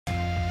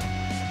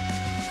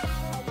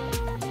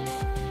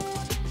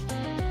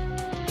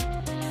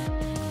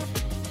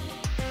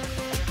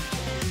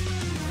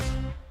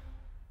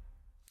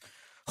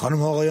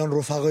خانم آقایان،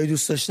 رفقای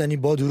دوست داشتنی،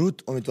 با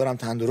درود. امیدوارم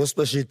تندرست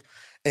باشید.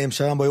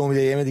 امشب هم با یه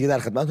امید دیگه در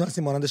خدمتتون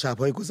هستیم مانند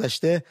شب‌های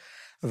گذشته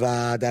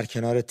و در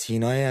کنار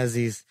تینای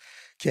عزیز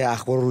که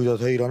اخبار و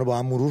رویدادهای ایران رو با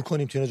هم مرور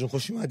کنیم. تینا جون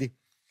خوش اومدی.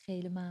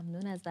 خیلی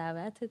ممنون از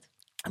دعوتت.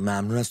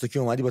 ممنون از تو که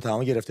اومدی. با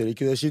تمام گرفتاری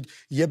که داشتید،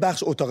 یه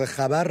بخش اتاق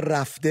خبر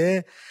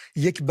رفته،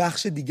 یک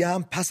بخش دیگه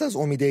هم پس از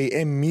امید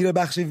ام میره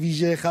بخش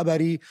ویژه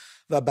خبری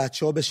و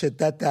بچه‌ها به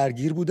شدت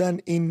درگیر بودن.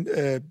 این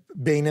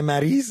بین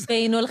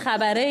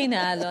الخبرین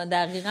الان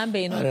دقیقاً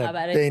بین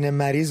الخبرین بین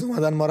مریض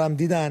اومدن، ما رو هم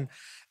دیدن.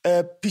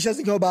 پیش از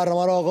اینکه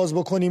برنامه رو آغاز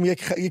بکنیم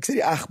یک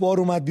سری اخبار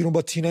اومد بیرون،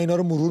 با تینا اینا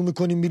رو مرور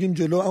میکنیم میریم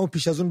جلو. اما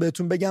پیش از اون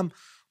بهتون بگم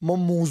ما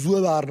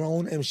موضوع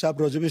برنامه‌مون امشب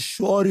راجع به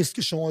شعاری است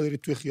که شما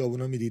دارید توی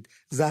خیابونا میدید: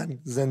 زن،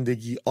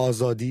 زندگی،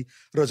 آزادی.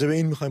 راجع به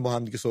این میخوایم با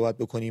هم دیگه صحبت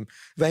بکنیم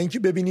و اینکه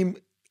ببینیم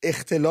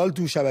اختلال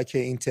تو شبکه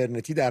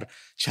اینترنتی در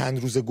چند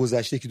روز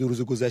گذشته، که 2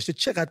 روز گذشته،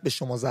 چقدر به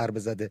شما ضربه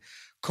زده.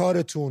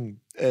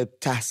 کارتون،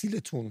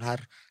 تحصیلتون،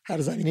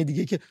 هر زمینه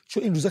دیگه، که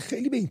چون این روزا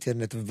خیلی به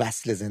اینترنت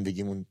وصل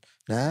زندگیمون.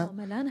 نه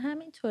کاملا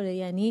همینطوره،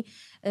 یعنی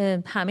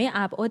همه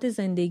ابعاد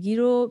زندگی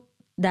رو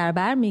در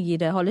بر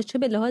میگیره، حالا چه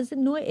به لحاظ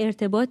نوع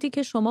ارتباطی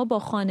که شما با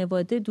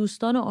خانواده،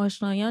 دوستان و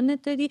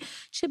آشنایانت داری،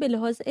 چه به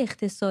لحاظ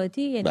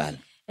اقتصادی، یعنی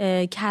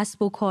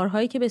کسب و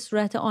کارهایی که به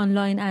صورت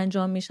آنلاین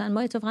انجام میشن. ما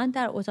اتفاقا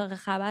در اتاق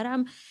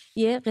خبرم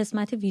یه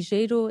قسمت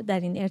ویژه‌ای رو در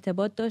این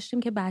ارتباط داشتیم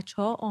که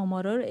بچه‌ها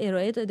آمارا رو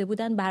ارائه داده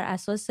بودن بر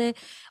اساس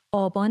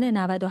آبان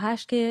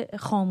 98 که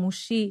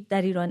خاموشی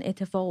در ایران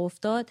اتفاق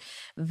افتاد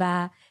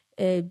و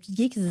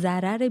یک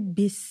ضرر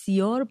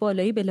بسیار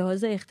بالایی به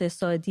لحاظ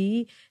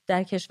اقتصادی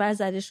در کشور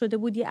زده شده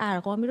بود. یه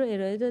ارقامی رو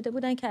ارائه داده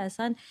بودن که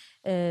اصلا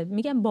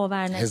میگم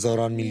باور نمیشه،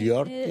 هزاران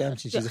میلیارد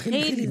همچین چیز،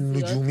 خیلی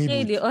نجومی بود.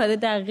 خیلی آره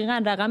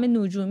دقیقاً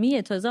رقم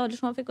نجومیه. تازه حالا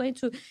شما فکر کنید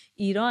تو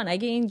ایران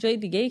اگه این جای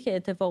دیگه‌ای که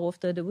اتفاق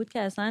افتاده بود که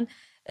اصلا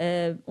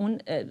اون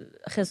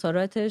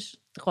خساراتش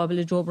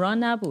قابل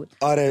جبران نبود.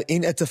 آره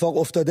این اتفاق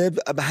افتاده.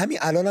 همین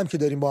الان هم که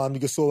داریم با هم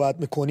دیگه صحبت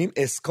میکنیم،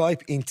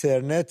 اسکایپ،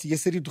 اینترنت، یه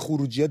سری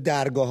خروجی‌ها،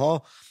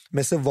 درگاه‌ها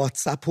مثل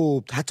واتساپ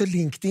و حتی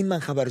لینکدین من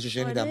خبرشو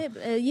شنیدم.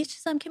 آره یه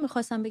چیزم که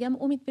میخواستم بگم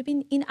امید،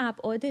 ببین این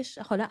ابعادش،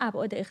 حالا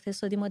ابعاد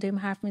اقتصادی ما داریم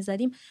حرف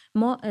میزدیم،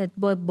 ما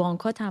با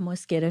بانک‌ها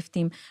تماس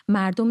گرفتیم،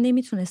 مردم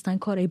نمیتونستن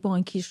کارهای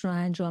بانکیش رو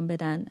انجام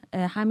بدن.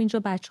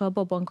 همینجا بچه‌ها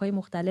با بانک‌های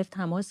مختلف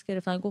تماس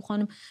گرفتن، گفت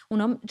خانم،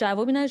 اونا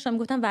جوابی نداشتن،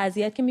 گفتن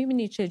وضعیت که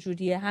میبینی چه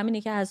جوریه،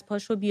 همینه که از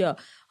پاشو بیا.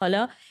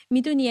 حالا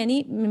میدونی،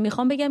 یعنی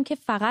میخوام بگم که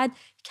فقط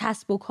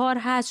کسب و کار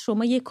هست،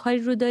 شما یه کاری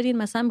رو دارین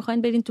مثلا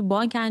میخواین برین تو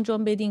بانک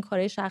انجام بدین،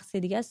 کارهای شخصی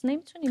دیگه است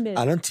نمیتونین برین.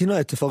 الان تینا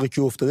اتفاقی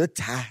که افتاده،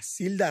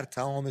 تحصیل در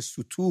تمام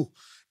سطوح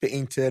به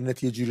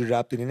اینترنت یه جوری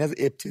ربط داره. یعنی از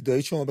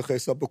ابتدایی شما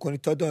بخواید حساب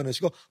بکنید تا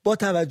دانشگاه، با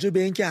توجه به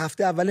اینکه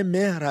هفته اول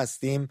مهر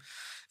هستیم،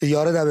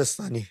 یار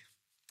دبستانی،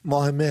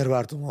 ماه مهر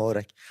براتون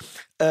مبارک،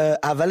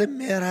 اول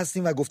مهر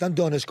هستیم و گفتن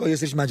دانشگاه یه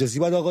سریش مجازی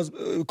باید آغاز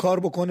کار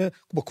بکنه.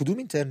 با کدوم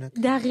اینترنت؟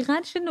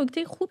 دقیقاً چه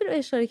نکته خوبی رو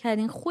اشاره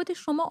کردین. خود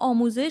شما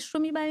آموزش رو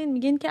میبرین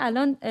میگین که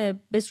الان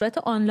به صورت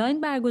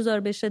آنلاین برگزار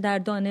بشه در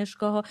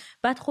دانشگاه ها،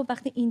 بعد خب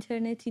وقتی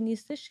اینترنتی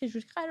نیستش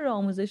چجوری قرار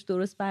آموزش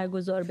درست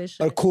برگزار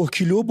بشه؟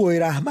 کوکیلو و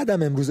بویر احمد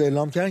هم امروز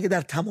اعلام کردن که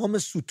در تمام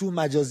سطوح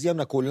مجازی هم،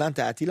 نه کلا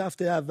تعطیل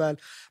هفته اول.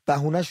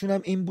 بهونه‌شون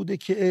هم این بوده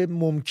که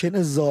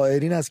ممکنه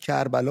زائرین از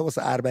کربلا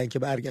واسه اربعین که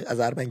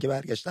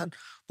برگشتن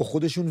با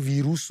خودشون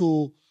ویروس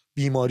و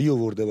بیماری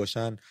آورده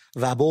باشن،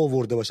 وبا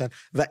آورده باشن،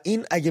 و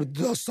این اگه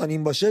داستان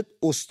این باشه،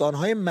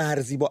 استانهای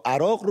مرزی با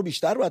عراق رو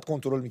بیشتر باید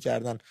کنترل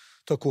میکردن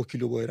تا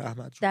کوکیلو بویر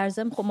احمد. در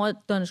ضمن خب ما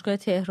دانشگاه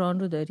تهران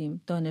رو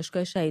داریم،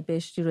 دانشگاه شهید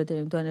بهشتی رو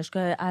داریم،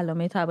 دانشگاه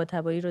علامه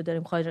طباطبایی رو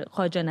داریم،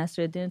 خواجه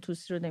نصرالدین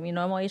طوسی رو داریم.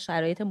 اینا ما یه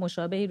شرایط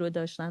مشابهی رو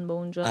داشتن با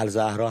اونجا.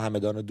 الزهرا،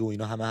 همدان 2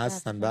 اینا همه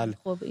هستن. بله.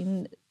 خب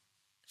این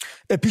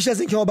پیش از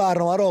اینکه ما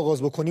برنامه رو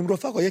آغاز بکنیم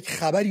رفقا، یک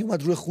خبری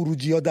اومد روی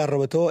خروجی‌ها در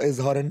رابطه با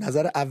اظهار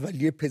نظر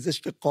اولیه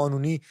پزشک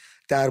قانونی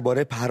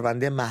درباره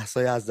پرونده مهسا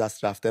از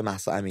دست رفته،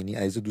 مهسا امینی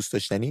عزیز دوست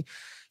داشتنی،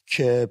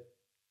 که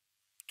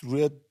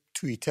روی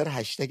توییتر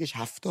هشتگش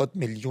 70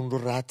 میلیون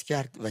رو رد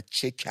کرد. و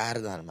چه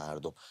کردن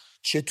مردم،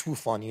 چه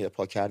طوفانی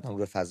پا کردن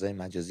روی فضای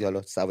مجازی.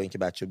 حالا سوا اینکه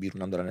بچه‌ها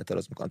بیرونم دارن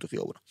اعتراض میکنن تو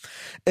خیابونا.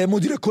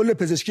 مدیر کل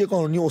پزشکی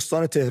قانونی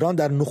استان تهران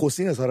در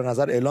نخستین اظهار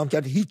نظر اعلام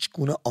کرد هیچ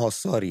گونه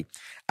آثاری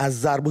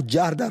از ضرب و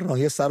جرح در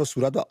ناحیه سر و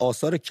صورت و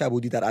آثار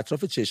کبودی در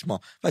اطراف چشما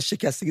و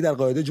شکستگی در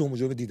قاعده جمع و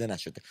جور دیده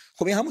نشده.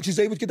 خب این همون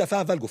چیزایی بود که دفعه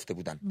اول گفته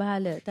بودن.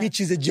 بله. هیچ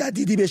چیز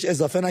جدیدی بهش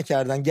اضافه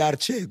نکردن،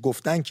 گرچه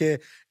گفتن که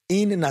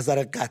این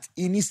نظر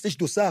قطعی نیستش،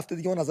 2-3 هفته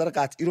دیگه ما نظر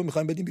قطعی رو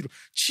میخوایم بدیم بیرون.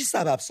 چی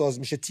سبب ساز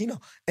میشه تینا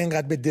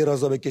انقدر به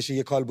درازا بکشه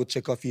یک کالبد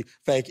چکافی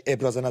و یک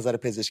ابراز نظر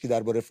پزشکی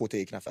درباره فوت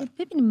یک نفر؟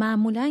 ببین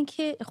معمولا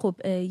که خب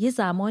یه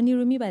زمانی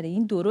رو میبره،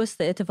 این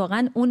درسته.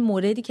 اتفاقا اون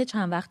موردی که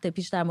چند وقت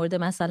پیش در مورد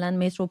مثلا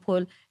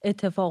متروپول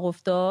اتفاق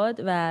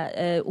افتاد و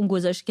اون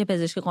گزارشی که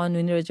پزشکی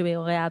قانونی راجع به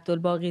آقای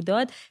عبدالباقی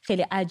داد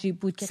خیلی عجیب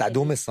بود که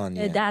صدم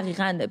ثانیه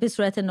دقیقاً به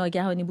صورت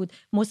ناگهانی بود.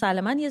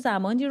 مسلماً یه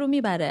زمانی رو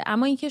میبره.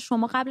 اما اینکه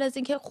شما قبل از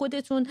اینکه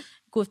خودتون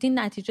گفتین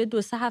نتیجه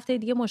 2-3 هفته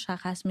دیگه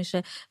مشخص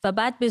میشه و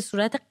بعد به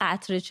صورت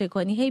قطره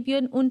چکانی هی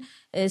بیان اون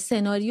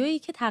سناریویی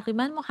که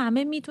تقریبا ما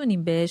همه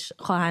میتونیم بهش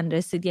خواهند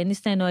رسید. یعنی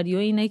سناریو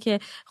اینه که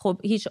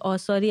خب هیچ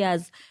آثاری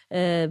از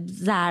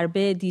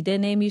ضربه دیده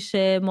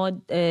نمیشه، ما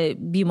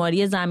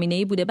بیماری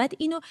زمینه‌ای بوده، بعد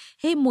اینو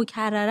هی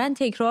مکررن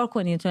تکرار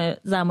کنید تا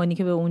زمانی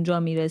که به اونجا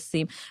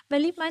میرسیم.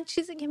 ولی من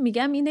چیزی که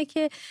میگم اینه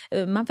که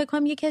من فکر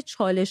کنم یکی از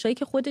چالشایی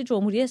که خود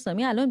جمهوری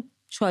اسلامی الان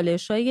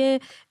چالش‌های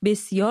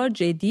بسیار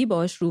جدی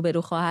باش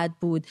روبرو خواهد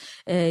بود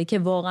که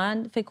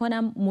واقعا فکر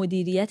کنم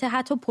مدیریت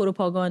حتی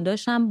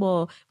پروپاگانداش هم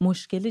با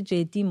مشکل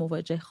جدی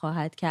مواجه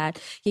خواهد کرد.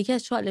 یکی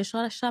از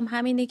چالش‌هاش هم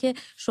همینه که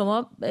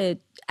شما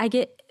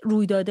اگه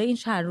رویدادهای این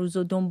چند روز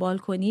رو دنبال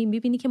کنی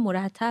میبینی که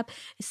مرتب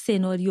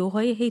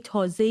سناریوهای هی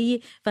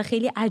تازه‌ای و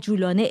خیلی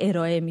عجولانه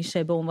ارائه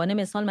میشه. به عنوان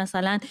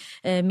مثلا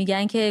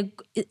میگن که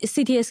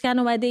CT اسکن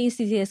اومده، این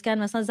CT اسکن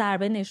مثلا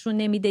ضربه نشون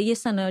نمیده. یه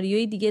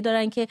سناریوی دیگه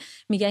دارن که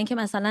میگن که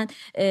مثلا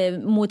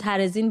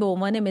معترضین به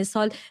عنوان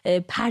مثال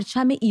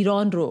پرچم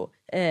ایران رو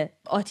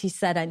آتیش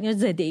زدن یا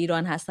ضد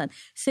ایران هستن.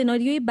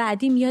 سناریوی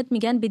بعدی میاد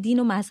میگن به دین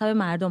و مذهب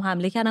مردم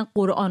حمله کردن،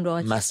 قرآن رو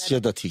آتیش زدن،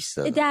 مسجد آتیش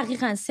زدن.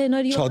 دقیقاً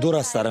سناریو چادر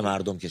از سر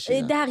مردم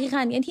کشیدن.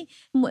 دقیقاً. یعنی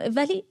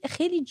ولی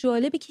خیلی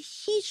جالبه که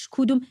هیچ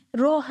کدوم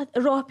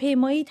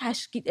راهپیمایی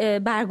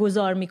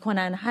برگزار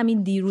میکنن.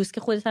 همین دیروز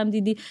که خودت هم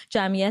دیدی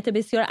جمعیت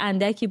بسیار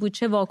اندکی بود،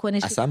 چه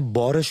واکنشی، اصلا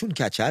بارشون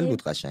کچل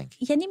بود قشنگ.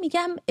 یعنی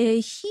میگم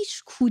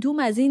هیچ کدوم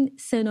از این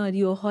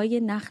سناریوهای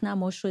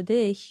نخنما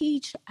شده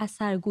هیچ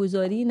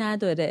اثرگذاری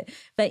نداره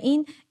و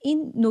این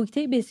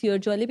نکته بسیار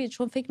جالبیه،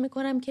 چون فکر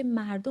میکنم که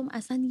مردم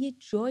اصلا یه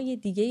جای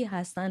دیگه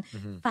هستن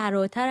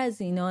فراتر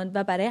از اینان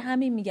و برای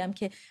همین میگم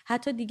که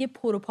حتی دیگه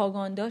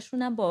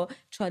پروپاگانداشون هم با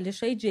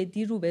چالش‌های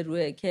جدی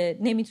روبروه که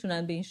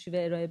نمیتونن به این شیوه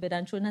ارائه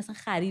بدن، چون اصلا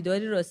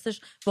خریداری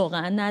راستش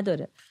واقعا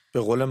نداره. به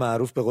قول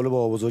معروف، به قول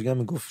بابا بزرگم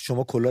میگفت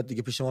شما کلات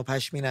دیگه پیش ما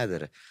پشمی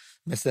نداره.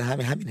 مثل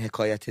همین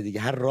حکایت دیگه،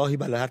 هر راهی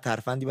بلد، هر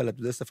ترفندی بلد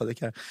بود استفاده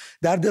کردن.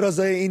 در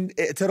درازای این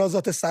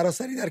اعتراضات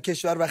سراسری در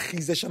کشور و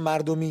خیزش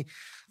مردمی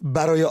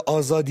برای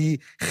آزادی،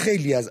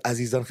 خیلی از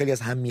عزیزان، خیلی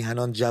از هم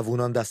میهنان،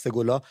 جوانان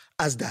دستگلا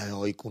از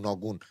دهه‌های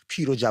گوناگون،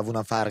 پیر و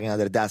جوانان فرقی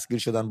نداره، دستگیر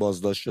شدن،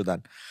 بازداشت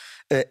شدن.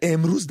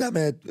 امروز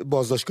دم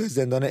بازداشتگاه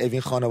زندان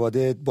اوین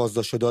خانواده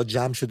بازداشت شده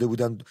جمع شده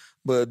بودن،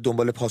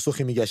 دنبال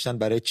پاسخی میگشتن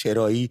برای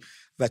چرایی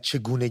و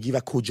چگونگی و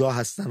کجا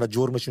هستن و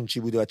جرمشون چی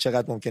بوده و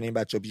چقدر ممکنه این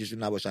بچه‌ها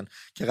پیششون نباشن،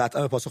 که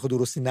قطعا به پاسخ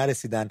درستی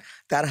نرسیدن.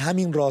 در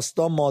همین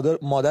راستا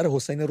مادر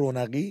حسین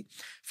رونقی،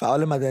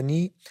 فعال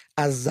مدنی،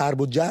 از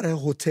ضرب و جرح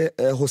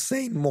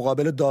حسین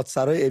مقابل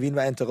دادسرای اوین و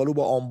انتقال او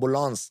با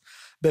آمبولانس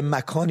به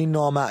مکانی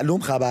نامعلوم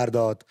خبر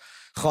داد.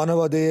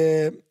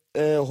 خانواده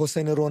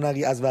حسین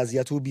رونقی از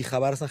وضعیت او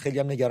بیخبر هستن، خیلی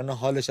هم نگران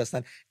حالش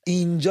هستن.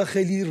 اینجا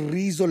خیلی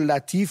ریز و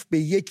لطیف به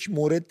یک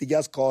مورد دیگه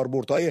از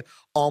کاربردهای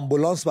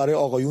آمبولانس برای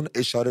آقایون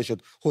اشاره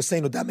شد.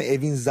 حسین رو دم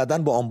اوین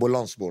زدن، با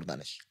آمبولانس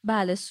بردنش.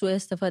 بله، سوء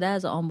استفاده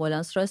از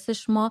آمبولانس.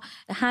 راستش ما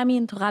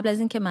همین تو قبل از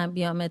این که من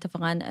بیام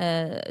اتفاقا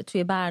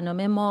توی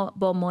برنامه ما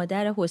با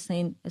مادر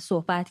حسین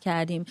صحبت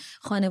کردیم.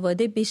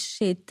 خانواده به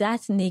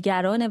شدت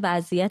نگران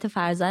وضعیت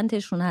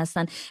فرزندشون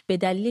هستن به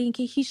دلیل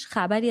اینکه هیچ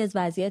خبری از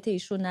وضعیت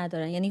ایشون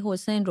ندارن. یعنی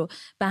حسین رو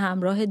به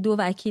همراه 2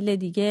 وکیل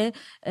دیگه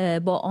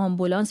با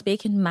آمبولانس به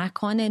یک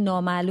مکان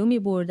نامعلومی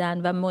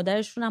بردن و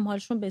مادرشون هم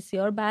حالشون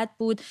بسیار بد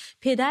بود.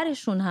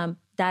 پدرشون هم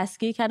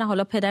دستگیر کردن،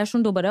 حالا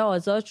پدرشون دوباره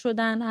آزاد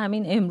شدن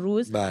همین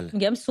امروز. بله.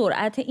 میگم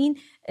سرعت این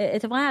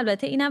اتفاقا،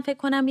 البته اینم فکر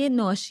کنم یه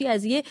ناشی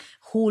از یه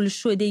هول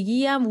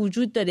شدگی هم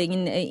وجود داره،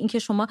 این که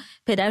شما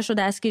پدرش رو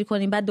دستگیر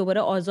کنین، بعد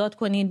دوباره آزاد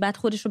کنین، بعد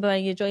خودش رو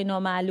ببرین یه جای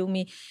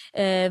نامعلومی.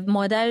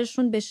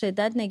 مادرشون به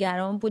شدت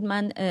نگران بود.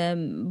 من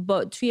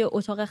توی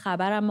اتاق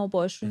خبرم ما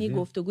باشون یه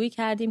گفتگویی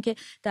کردیم که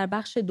در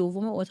بخش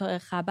دوم اتاق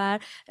خبر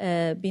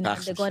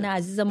بینندگان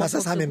عزیز ما پس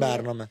از همین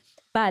برنامه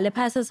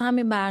پس از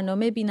همین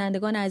برنامه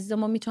بینندگان عزیز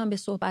ما میتونن به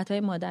صحبت‌های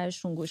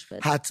مادرشون گوش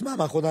بدن. حتما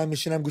من خودم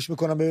میشینم گوش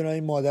میکنم ببینم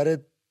این مادر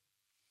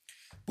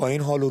با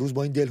این حال و روز،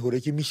 با این دلهوره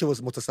که میشه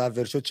واسه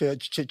متصور شد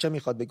چه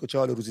میخواد بگه، چه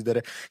حال و روزی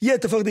داره. یه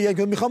اتفاق دیگه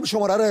که میخوام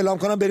شماره رو اعلام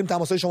کنم، بریم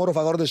تماسای شما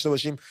رفقا رو داشته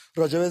باشیم،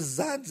 راجع به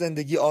زن،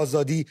 زندگی،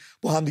 آزادی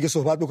با هم دیگه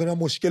صحبت بکنیم،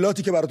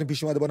 مشکلاتی که براتون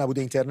پیش اومده با نبود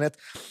اینترنت.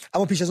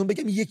 اما پیش از اون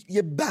بگم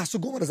یه بحث و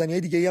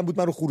گمانه‌زنی‌های دیگه هم بود.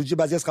 من رو خروجی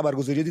بعضی از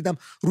خبرگزاری‌ها دیدم،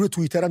 روی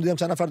توییتر هم دیدم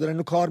چند نفر دارن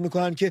اینو کار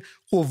میکنن که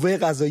قوه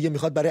قضاییه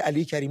میخواد برای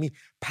علی کریمی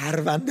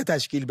پرونده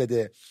تشکیل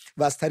بده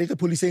و از طریق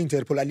پلیس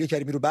اینترپل علی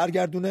کریمی رو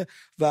برگردونه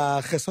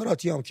و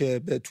خساراتی هم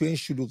که توی این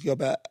شلوغی‌ها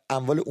به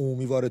اموال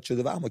عمومی وارد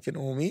شده و اماکن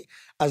عمومی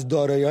از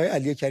دارایی‌های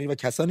علی کریمی و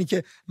کسانی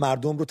که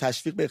مردم رو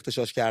تشویق به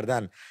اغتشاش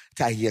کردن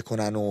تهیه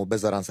کنن و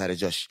بذارن سر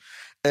جاش.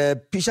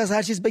 پیش از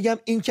هر چیز بگم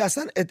این که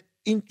اصلا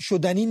این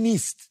شدنی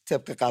نیست.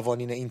 طبق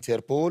قوانین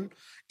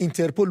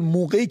اینترپل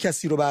موقعی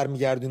کسی رو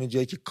برمیگردونه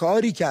جایی که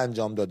کاری که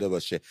انجام داده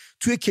باشه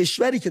توی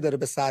کشوری که داره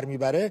به سر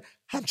میبره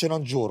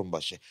همچنان جرم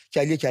باشه، که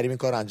علی کریمی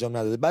کار انجام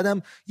نداده.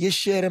 بعدم یه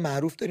شعر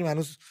معروف داریم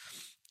هنوز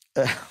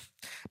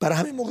برای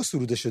همین موقع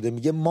سروده شده،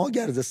 میگه ما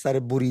گر ز سر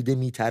بریده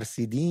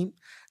میترسیدیم،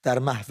 در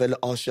محفل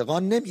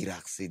عاشقان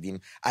نمیرقصیدیم.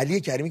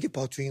 علی کریمی که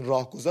پا تو این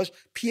راه گذاشت،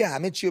 پی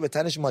همه چی رو به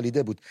تنش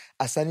مالیده بود.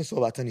 اصلا این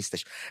صحبت‌ها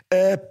نیستش.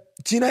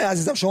 تینای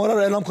عزیزم شماره رو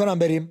اعلام کنم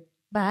بریم؟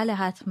 بله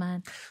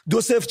حتما.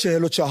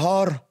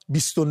 2044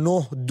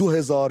 29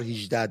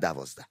 2018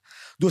 12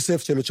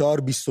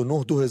 2044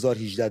 29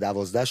 2018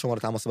 12 شماره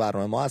تماس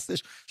برنامه ما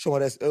هستش.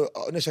 شماره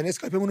نشانی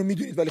اسکایپمون رو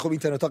میدونید، ولی خب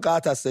اینترنت ها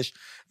قطع هستش.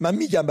 من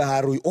میگم به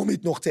هر روی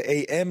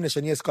امید.am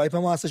نشانی اسکایپ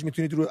ما هستش،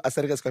 میتونید رو از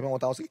طریق اسکایپ ما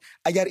تماس بگیرید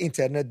اگر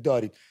اینترنت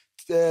دارید.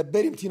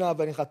 بریم تینا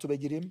اولین خط رو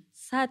بگیریم.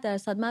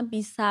 100% من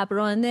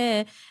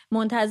بی‌صبرانه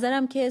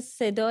منتظرم که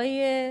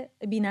صدای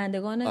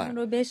بینندگانتون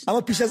رو بشنوم.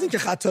 اما پیش از این که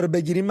خط رو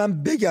بگیریم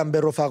من بگم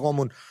به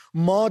رفقامون،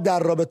 ما در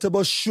رابطه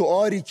با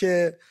شعاری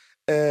که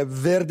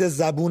ورد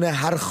زبون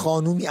هر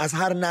خانومی از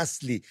هر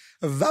نسلی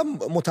و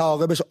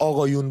متعاقبش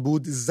آقایون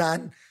بود،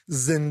 زن،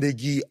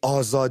 زندگی،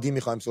 آزادی،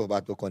 میخوایم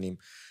صحبت بکنیم.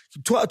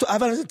 تو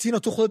اول از تینا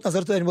تو خودت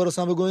نظرت در این باره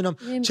اصلا بگو اینم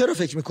چرا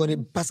فکر میکنی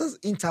پس از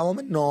این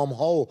تمام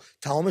نام‌ها و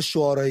تمام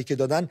شعارهایی که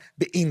دادن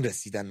به این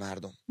رسیدن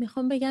مردم؟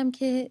 میخوام بگم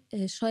که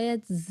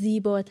شاید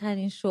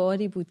زیباترین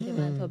شعاری بود که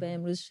من تا به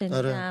امروز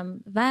شنیدم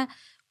و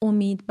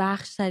امید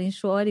بخشترین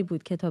شعاری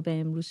بود که تا به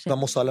امروز شنیدم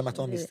و مسالمت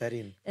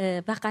آمیزترین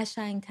و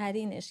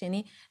قشنگترینش.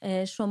 یعنی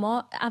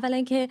شما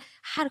اولا که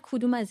هر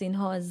کدوم از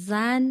اینها،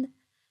 زن،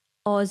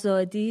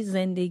 آزادی،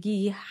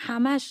 زندگی،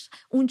 همش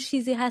اون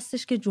چیزی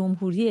هستش که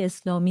جمهوری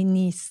اسلامی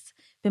نیست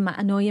به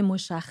معنای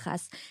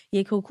مشخص.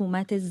 یک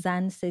حکومت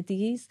زن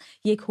ستیز،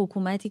 یک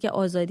حکومتی که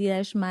آزادی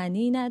درش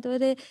معنی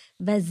نداره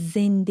و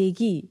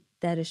زندگی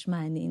درش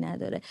معنی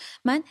نداره.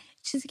 من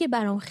چیزی که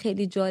برام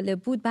خیلی جالب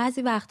بود،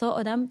 بعضی وقتا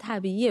آدم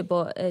طبیعیه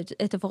با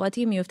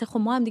اتفاقاتی که میفته، خب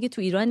ما هم دیگه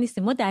تو ایران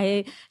نیستیم، ما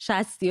دهه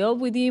 60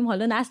 بودیم،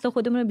 حالا نسل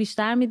خودمون رو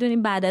بیشتر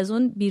میدونیم، بعد از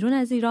اون بیرون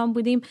از ایران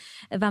بودیم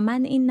و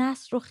من این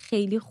نسل رو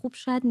خیلی خوب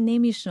شاید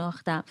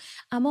نمیشناختم،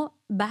 اما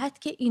بعد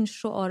که این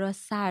شعارا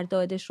سر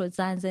داده شد،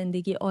 زن،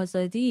 زندگی،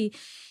 آزادی،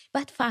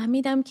 بعد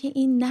فهمیدم که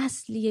این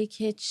نسلیه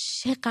که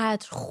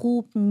چقدر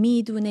خوب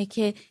میدونه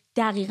که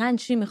دقیقاً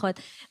چی میخواد.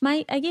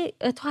 من اگه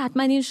تو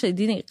حتما این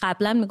شدیدین،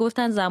 قبلا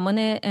میگفتن زمان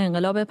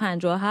انقلاب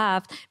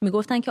 57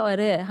 میگفتن که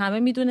آره همه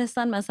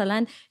میدونستن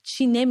مثلا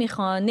چی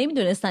نمیخوان،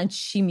 نمیدونستن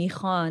چی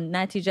میخوان،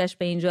 نتیجهش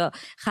به اینجا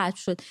ختم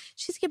شد.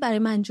 چیزی که برای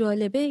من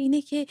جالبه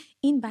اینه که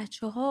این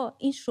بچه‌ها،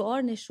 این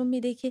شعار نشون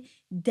میده که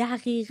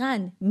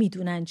دقیقاً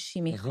میدونن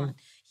چی میخوان.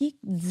 یک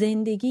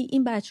زندگی،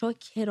 این بچه‌ها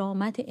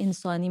کرامت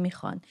انسانی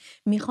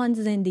میخوان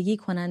زندگی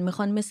کنن،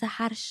 میخوان مثل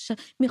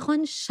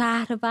میخوان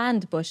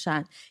شهروند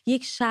باشن،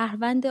 یک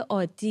شهروند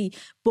عادی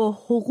با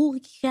حقوقی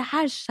که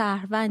هر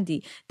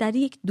شهروندی در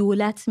یک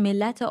دولت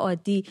ملت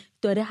عادی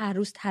داره هر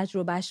روز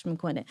تجربهش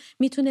میکنه.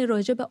 میتونه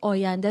راجع به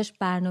آیندهش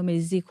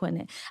برنامه‌ریزی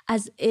کنه،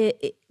 از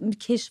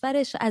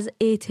کشورش از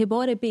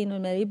اعتبار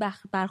بین‌المللی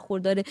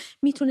برخورداره،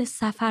 میتونه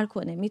سفر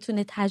کنه،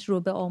 میتونه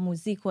تجربه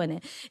آموزی کنه.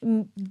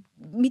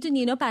 میدونی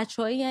اینا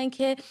بچه‌هایی هستن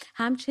که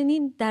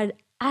همچنین در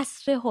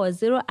عصر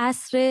حاضر و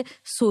عصر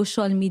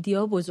سوشال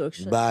میدیا بزرگ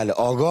شده. بله،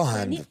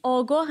 آگاهند. یعنی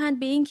آگاهند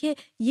به این که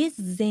یه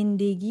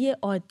زندگی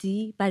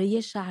عادی برای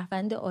یه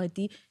شهروند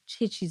عادی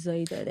چه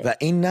چیزایی داره. و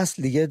این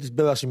نسل دیگه،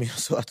 ببخشید میگم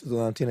صحبت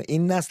دادم تینا،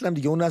 این نسل هم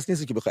دیگه اون نسل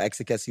نیست که بخوای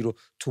عکس کسی رو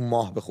تو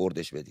ماه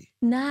بخوردش بدی.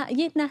 نه،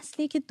 یه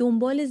نسلی که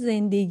دنبال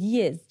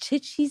زندگیه. چه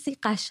چیزی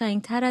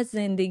قشنگتر از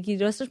زندگی؟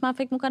 راستش من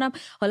فکر میکنم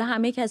حالا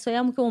همه کسایی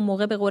هم که اون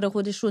موقع به قول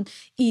خودشون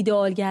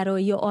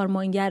ایدئالگرایی و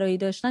آرمانگرایی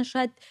داشتن،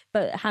 شاید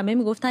همه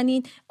میگفتن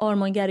این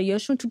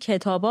آرمانگراییاشون تو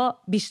کتابا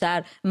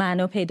بیشتر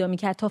معنا پیدا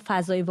میکرد تا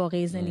فضای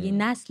واقعی زندگی.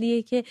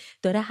 نسلیه که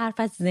داره حرف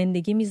از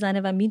زندگی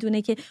میزنه و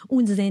میدونه که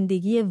اون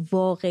زندگی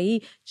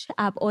واقعی چه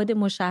ابعاد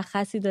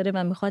مشخصی داره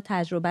و میخواد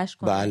تجربهش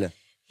کنه. بله.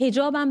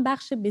 حجاب هم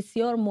بخش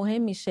بسیار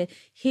مهم میشه.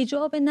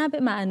 حجاب نه به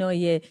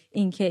معنای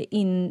اینکه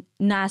این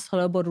نسل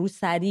حالا با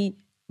روسری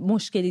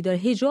مشکلی داره،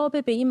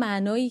 حجاب به این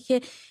معنایی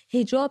که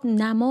حجاب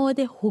نماد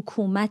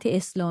حکومت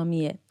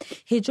اسلامیه.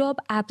 حجاب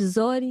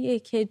ابزاریه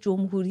که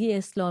جمهوری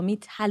اسلامی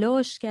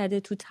تلاش کرده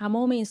تو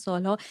تمام این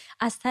سالها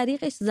از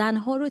طریقش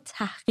زنها رو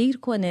تحقیر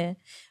کنه،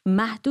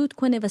 محدود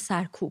کنه و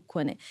سرکوب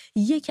کنه.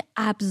 یک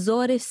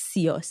ابزار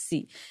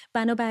سیاسی.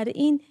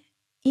 بنابراین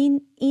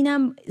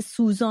اینم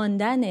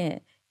سوزاندن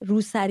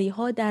روسری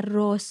ها در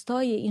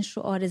راستای این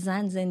شعار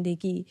زن،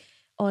 زندگی،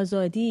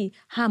 آزادی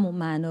همون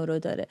معنا رو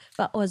داره.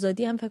 و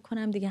آزادی هم فکر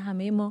کنم دیگه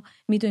همه ما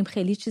میدونیم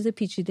خیلی چیز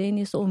پیچیده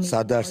نیست.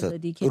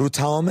 100%. رو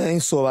تمام این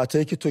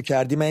صحبتایی که تو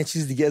کردی من یه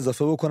چیز دیگه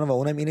اضافه بکنم و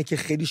اونم اینه که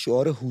خیلی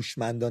شعار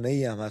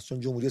هوشمندانه‌ای هم هست، چون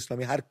جمهوری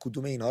اسلامی هر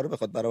کدوم اینها رو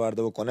بخواد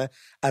برآورده بکنه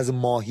از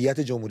ماهیت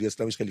جمهوری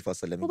اسلامیش خیلی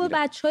فاصله میگیره. با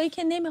بچه‌هایی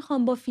که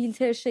نمیخوان با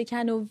فیلتر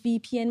شکن و وی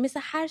پی ان مثل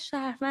هر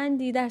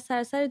شهروندی در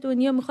سراسر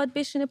دنیا میخواد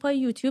بشینه پای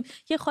یوتیوب.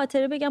 یه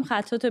خاطره بگم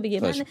خطاتو بگم.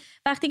 من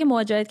وقتی که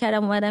مهاجرت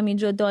کردم اومدم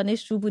اینجا،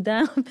 دانشجو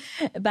بودم،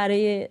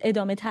 برای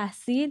ادامه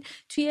تحصیل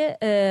توی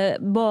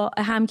با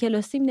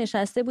همکلاسیم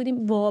نشسته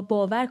بودیم و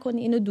باور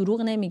کنی اینو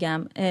دروغ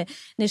نمیگم،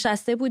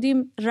 نشسته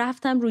بودیم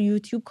رفتم رو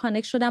یوتیوب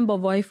کانکت شدم با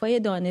وای فای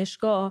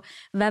دانشگاه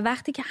و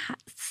وقتی که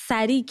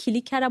سریع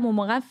کلیک کردم اون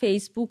موقع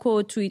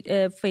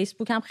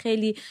فیسبوک هم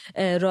خیلی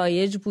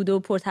رایج بود و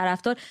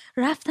پرطرفدار،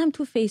 رفتم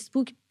تو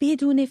فیسبوک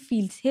بدون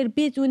فیلتر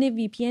بدون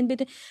وی پی ان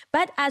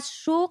بعد از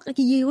شوق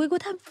یهو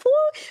گفتم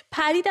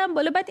پریدم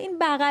بالا. بعد این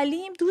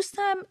بغلیم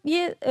دوستم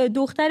یه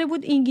دختری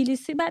بود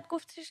انگلیسی، بعد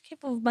گفتش که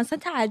مثلا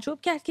تعجب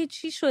کرد که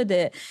چی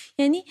شده،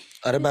 یعنی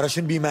آره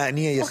براشون بی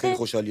معنیه یه سری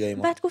خوشحالیای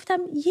ما. بعد گفتم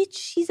یه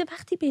چیز،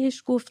 وقتی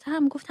بهش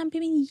گفتم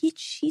ببین یه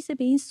چیز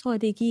به این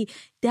سادگی،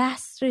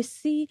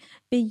 دسترسی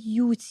به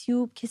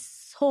یوتیوب که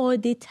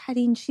ساده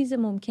ترین چیز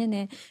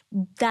ممکنه،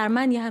 در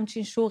من یه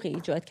همچین شوقی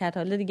ایجاد کرد.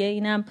 حالا دیگه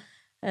اینم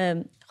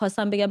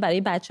خواستم بگم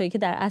برای بچه‌ای که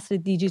در عصر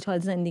دیجیتال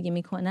زندگی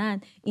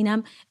میکنن،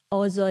 اینم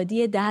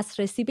آزادی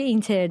دسترسی به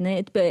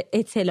اینترنت، به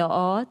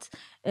اطلاعات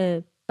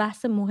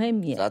بحث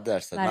مهمیه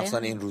 100%. مثلا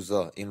این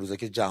روزا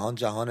که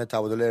جهان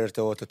تبادل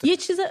ارتباطات یه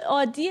چیز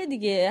عادیه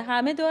دیگه،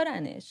 همه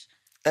دارنش.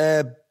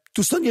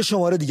 دوستان یه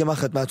شماره دیگه من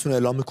خدمتتون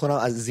اعلام میکنم،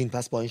 از این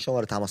پس با این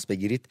شماره تماس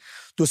بگیرید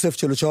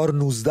 2044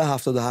 19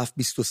 77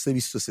 23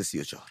 23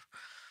 34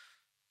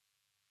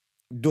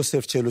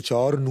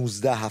 2044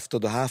 19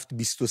 77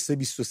 23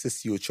 23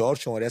 34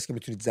 شماره است که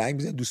میتونید زنگ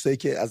بزنید. دوستایی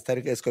که از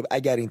طریق اسکایپ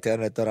اگر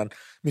اینترنت دارن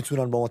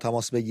میتونن با ما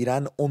تماس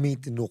بگیرن.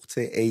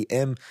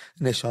 امید.am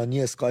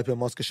نشانی اسکایپ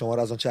ماست که شما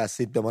رو از آنچه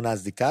هستید به ما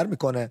نزدیکتر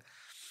میکنه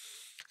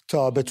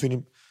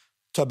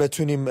تا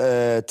بتونیم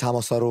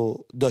تماس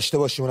رو داشته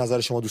باشیم و نظر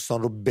شما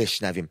دوستان رو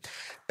بشنویم.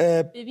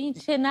 ببین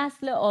چه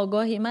نسل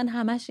آگاهی، من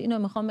همش اینو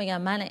میخوام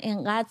بگم، من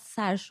اینقدر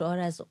سرشار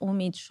از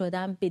امید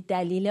شدم به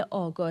دلیل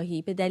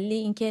آگاهی، به دلیل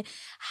اینکه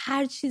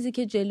هر چیزی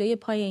که جلوی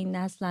پای این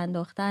نسل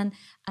انداختن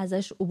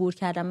ازش عبور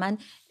کردم. من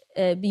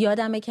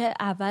یادمه که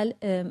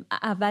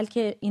اول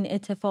که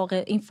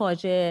این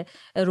فاجعه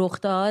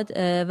رخ داد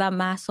و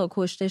مهسا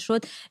کشته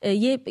شد،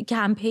 یه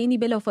کمپینی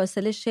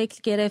بلافاصله شکل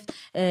گرفت،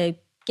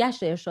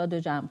 گشت ارشاد رو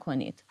جمع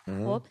کنید.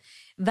 خب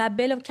و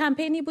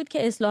کمپینی بود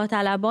که اصلاح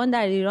طلبان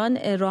در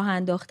ایران راه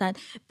انداختن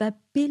و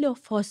بلا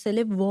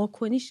فاصله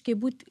واکنش که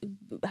بود،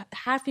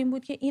 حرف این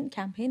بود که این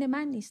کمپین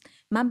من نیست،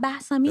 من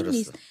بحثم این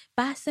نیست،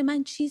 بحث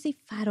من چیزی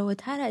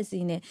فراتر از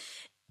اینه.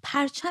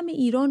 پرچم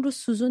ایران رو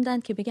سوزوندن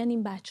که بگن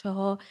این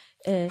بچه‌ها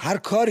هر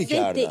کاری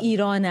کردن ضد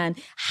ایرانن،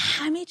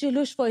 همه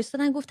جلوش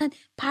وایستادن گفتن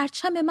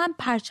پرچم من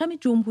پرچم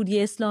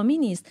جمهوری اسلامی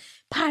نیست،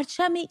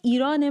 پرچم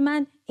ایران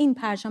من این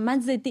پرچم، من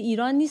ضد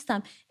ایران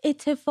نیستم،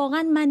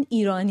 اتفاقا من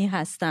ایرانی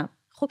هستم.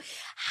 خب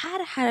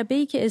هر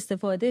حربه‌ای که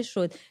استفاده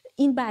شد،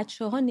 این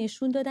بچه‌ها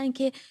نشون دادن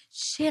که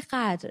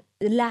چقدر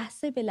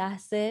لحظه به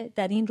لحظه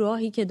در این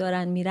راهی که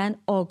دارن میرن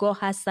آگاه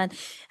هستن.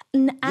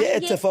 یه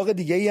اتفاق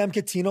دیگه ای هم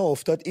که تینا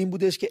افتاد این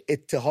بودش که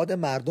اتحاد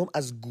مردم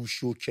از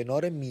گوش و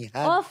کنار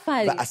میهن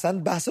و اصلا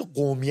بحث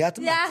قومیت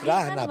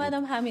مطرح نبود.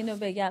 من همینو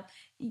بگم،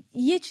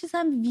 یه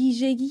چیزم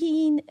ویژگی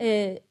این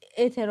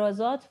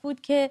اعتراضات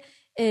بود که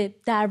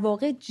در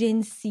واقع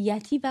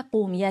جنسیتی و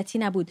قومیتی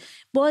نبود.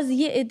 باز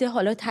یه عده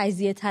حالا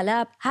تجزیه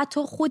طلب،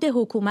 حتی خود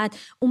حکومت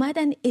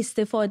اومدن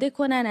استفاده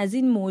کنن از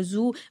این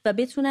موضوع و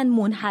بتونن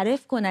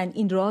منحرف کنن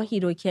این راهی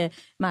رو که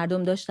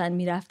مردم داشتن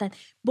میرفتن.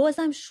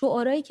 بازم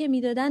شعارهایی که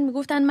میدادن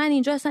میگفتن، من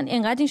اینجا اصلا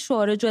انقدر این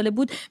شعار جالب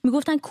بود،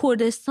 میگفتن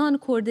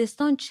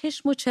کردستان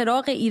چشم و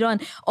چراغ ایران،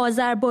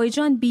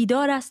 آذربایجان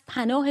بیدار است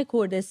پناه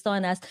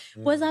کردستان است.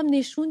 بازم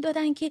نشون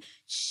دادن که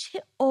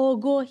چه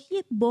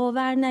آگاهی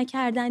باور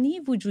نکردنی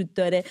وجود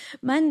داره.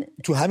 من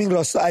تو همین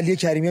راستا علی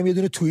کریمی هم یه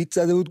دونه توییت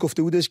زده بود،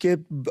 گفته بودش که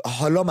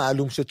حالا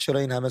معلوم شد چرا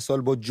این همه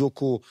سال با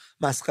جوک و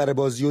مسخره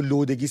بازی و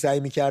لودگی سعی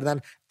می‌کردن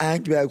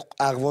انگ به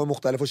اقوام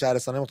مختلف و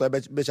شهرستان‌های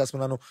مختلف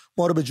بچسبونن و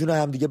ما رو به جون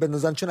هم دیگه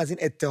بندازن، چون از این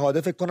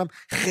اتحاده فکر کنم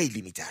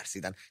خیلی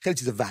میترسیدن. خیلی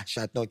چیز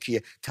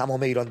وحشتناکیه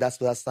تمام ایران دست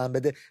به دست هم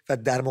بده و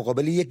در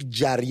مقابل یک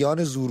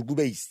جریان زورگو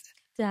بایسته.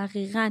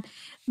 دقیقاً.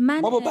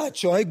 ما با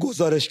بچه‌های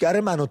گزارشگر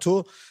من و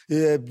تو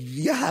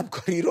یه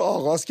همکاری رو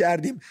آغاز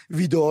کردیم،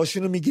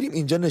 ویدیوهاشون رو میگیریم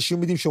اینجا نشون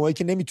میدیم، شمایی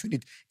که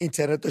نمیتونید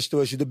اینترنت داشته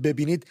باشید و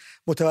ببینید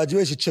متوجه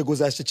بشید چه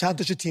گذشته. چند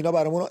تاشو تینا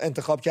برامون رو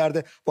انتخاب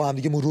کرده، با هم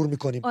دیگه مرور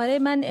میکنیم. آره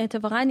من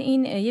اتفاقا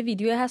این یه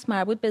ویدیو هست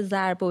مربوط به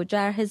ضرب و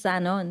جرح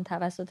زنان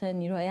توسط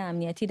نیروهای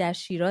امنیتی در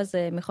شیراز،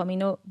 میخوام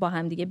اینو با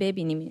هم دیگه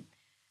ببینیم. این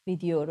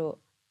ویدیو رو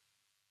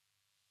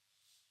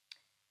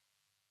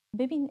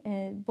ببین.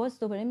 باز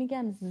دوباره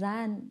میگم،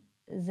 زن،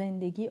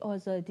 زندگی،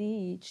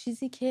 آزادی،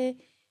 چیزی که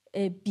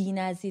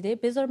بی‌نظیره.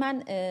 بذار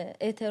من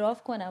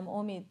اعتراف کنم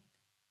امید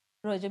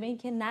راجبه این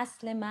که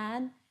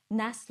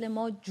نسل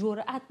ما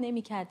جرأت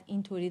نمی‌کرد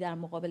اینطوری در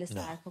مقابل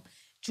سرکوب،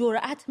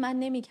 جرأت من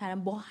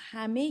نمی‌کردم با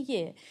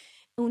همه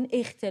اون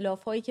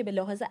اختلافایی که به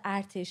لحاظ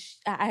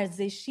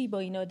ارزشی با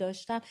اینا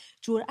داشتم،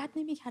 جرأت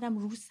نمی‌کردم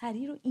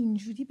روسری رو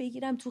اینجوری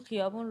بگیرم تو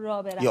خیابون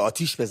راه برم یا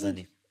آتیش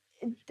بزنیم.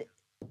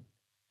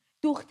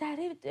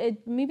 دختره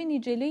میبینی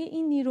جلوی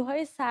این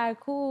نیروهای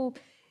سرکوب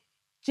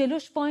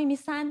جلوش وای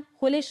میسن،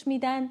 هلش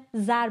میدن،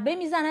 ضربه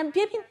میزنن.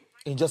 ببین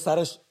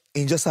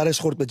اینجا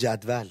سرش خورد به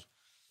جدول.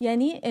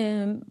 یعنی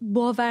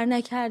باور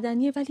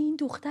نکردنیه، ولی این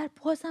دختر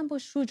بازم با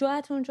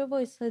شجاعت اونجا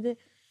وایساده.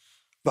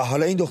 و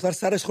حالا این دختر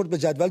سرش خورد به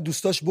جدول،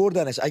 دوستاش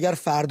بردنش. اگر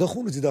فردا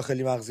خونریزی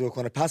داخلی مغزی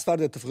بکنه، پس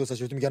فردا اتفاقی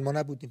واسش میگن ما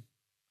نبودیم.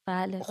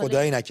 بله،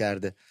 خدایی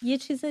نکرده. یه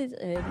چیز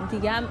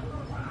دیگه هم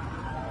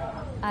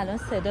الان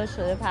صدا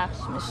شده پخش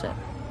میشه.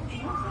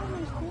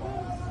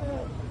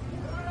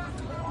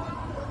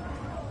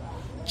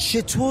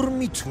 چطور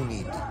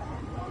میتونن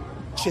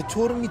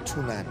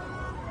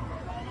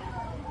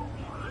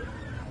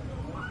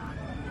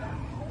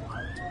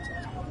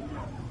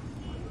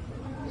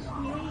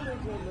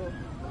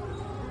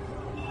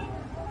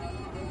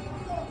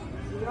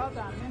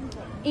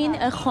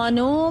این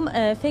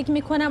خانم فکر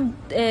میکنم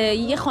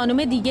یه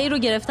خانم دیگه رو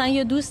گرفتن،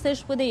 یا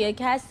دوستش بوده یا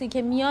کسی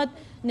که میاد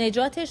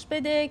نجاتش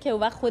بده، که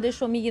اون وقت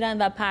خودش رو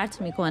میگیرن و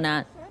پرت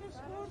میکنن.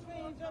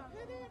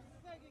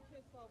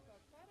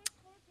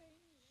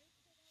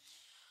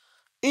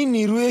 این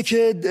نیرویی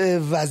که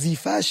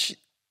وظیفش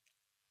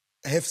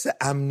حفظ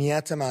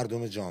امنیت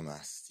مردم جامعه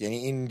است. یعنی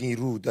این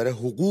نیرو داره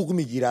حقوق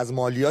میگیره از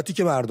مالیاتی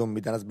که مردم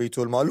میدن، از بیت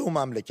المال و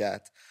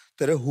مملکت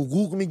داره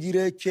حقوق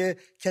میگیره که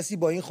کسی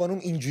با این خانم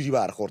اینجوری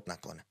برخورد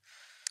نکنه.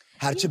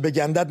 هرچه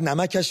بگندد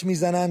نمکش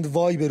میزنند،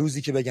 وای به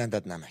روزی که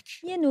بگندد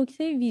نمک. یه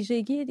نکته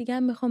ویژگی دیگه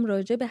هم میخوام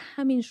راجع به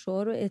همین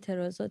شعار و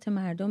اعتراضات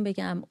مردم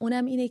بگم،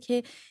 اونم اینه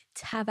که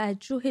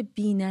توجه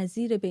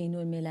بی‌نظیر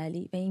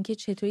بین‌المللی و اینکه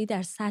چطوری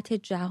در سطح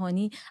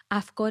جهانی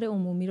افکار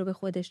عمومی رو به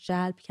خودش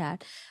جلب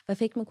کرد و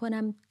فکر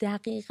میکنم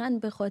دقیقاً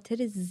به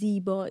خاطر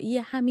زیبایی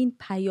همین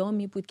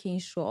پیامی بود که این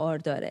شعار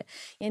داره.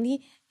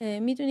 یعنی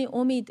میدونی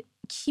امید،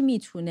 کی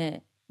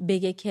میتونه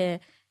بگه که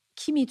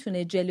کی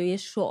میتونه جلوی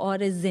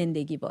شعار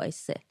زندگی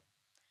وایسه؟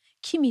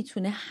 کی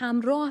میتونه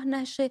همراه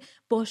نشه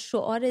با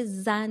شعار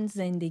زن،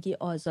 زندگی،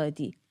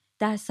 آزادی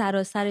در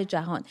سراسر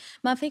جهان؟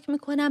 من فکر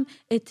میکنم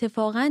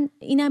اتفاقا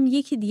اینم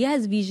یکی دیگه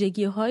از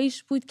ویژگی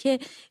هایش بود که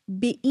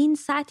به این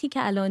سطحی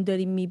که الان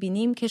داریم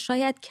میبینیم که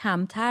شاید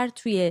کمتر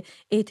توی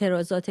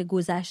اعتراضات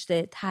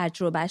گذشته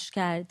تجربهش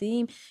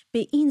کردیم،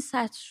 به این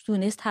سطح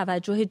تونست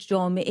توجه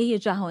جامعه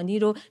جهانی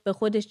رو به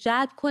خودش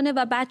جلب کنه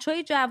و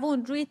بچهای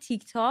جوان روی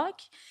تیک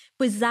تاک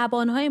به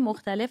زبانهای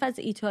مختلف از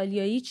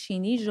ایتالیایی،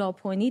 چینی،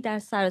 ژاپنی در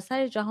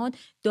سراسر جهان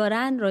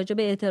دارن راجع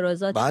به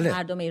اعتراضات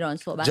مردم ایران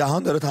صحبت.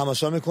 جهان داره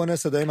تماشا میکنه،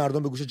 صدای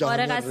مردم به گوش جهان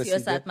رسیده.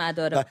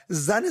 سیاستمدارا.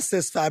 زن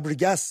سس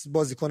فابریگاس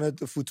بازیکن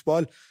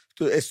فوتبال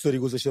تو استوری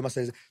گذاشته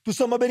مثلا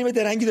دوستان ما بریم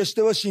درنگی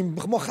داشته باشیم،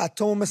 ما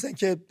خطامون مثلا این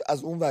که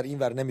از اون ور این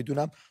ور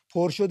نمیدونم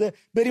پر شده،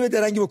 بریم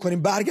درنگی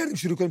بکنیم، برگردیم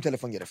شروع کنیم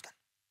تلفن گرفتن.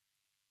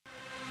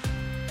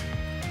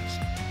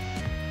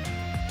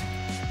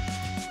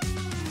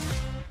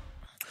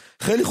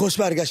 خیلی خوش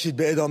برگشتید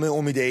به ادامه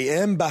امید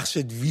AM، بخش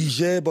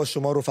ویژه. با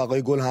شما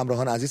رفقای گل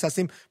همراهان عزیز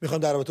هستیم.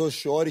 میخوام در رابطه با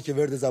شعاری که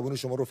ورد زبون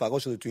شما رفقا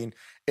شده تو این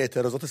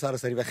اعتراضات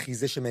سراسری و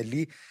خیزش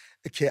ملی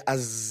که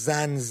از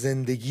زن،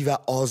 زندگی و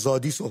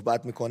آزادی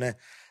صحبت میکنه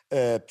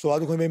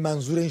صحبت میکنیم. این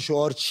منظور این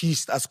شعار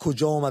چیست، از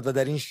کجا اومد و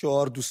در این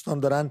شعار دوستان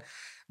دارن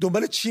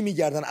دنبال چی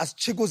میگردن، از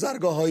چه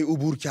گذرگاه‌هایی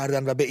عبور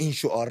کردن و به این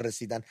شعار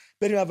رسیدن.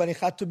 بریم اولین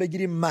خط رو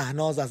بگیریم.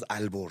 مهناز از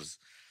البرز.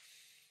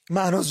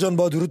 مهناز جان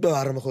با درود به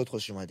برنامه خودت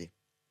خوش اومدی.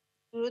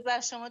 درود بر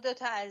شما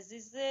دوتا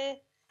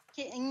عزیزه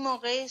که این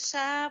موقع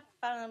شب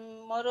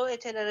ما رو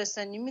اطلاع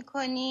رسانی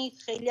میکنید.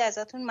 خیلی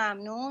ازتون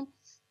ممنون.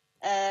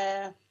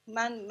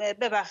 من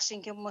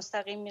ببخشین که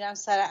مستقیم میرم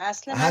سر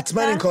اصل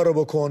حتما این کارو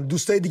بکن.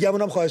 دوستای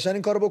دیگه‌مون هم خواهشاً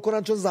این کارو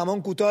بکنن چون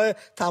زمان کوتاه،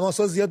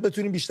 تماسا زیاد،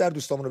 بتونیم بیشتر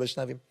دوستامون رو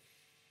بشنویم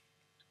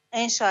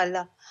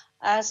انشالله.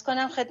 عرض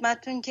کنم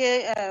خدمتتون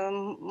که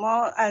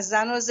ما از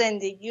زن و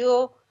زندگی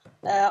و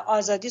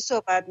آزادی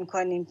صحبت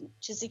میکنیم،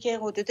 چیزی که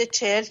حدود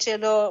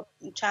 40 و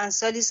چند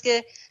سالی است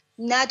که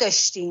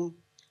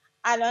نداشتیم.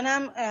 الان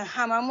هم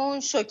هممون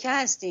شوکه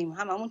هستیم،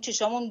 هممون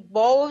چشامون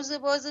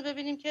بازه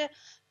ببینیم که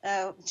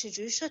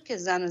چجوری شد که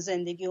زن و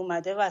زندگی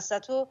اومده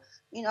وسط و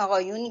این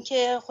آقایونی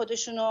که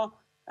خودشونو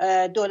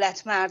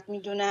دولت مرد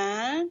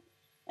میدونن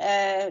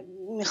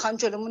میخوان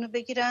جلومونو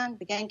بگیرن،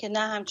 بگن که نه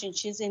همچین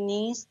چیزی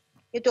نیست.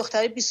 یه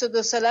دختر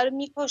 22 ساله رو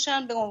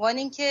میکشن به عنوان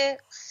اینکه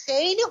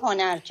خیلی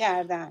هنر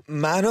کردن.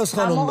 مهناز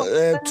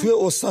خانم توی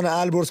استان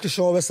البرز که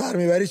شما به سر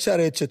میبرید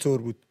شرایط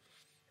چطور بود؟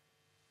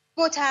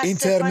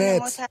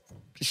 اینترنت،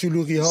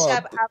 شلوغی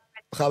ها،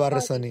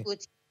 خبررسانی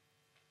بود.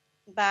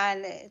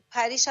 بله،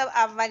 پریشب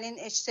اولین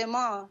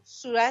اجتماع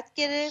صورت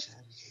گرفت.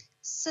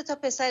 3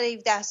 پسر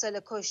 17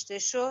 ساله کشته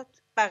شد،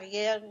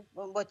 بقیه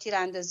با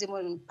تیراندازی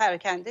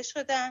پراکنده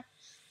شدن.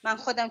 من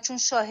خودم چون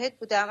شاهد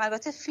بودم،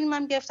 البته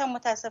فیلمم گرفتم،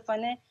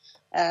 متاسفانه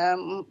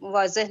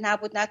واضح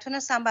نبود،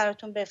 نتونستم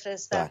براتون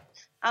بفرستم.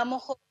 اما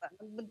خب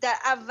در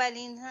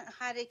اولین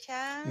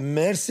حرکت.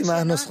 مرسی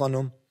مهناز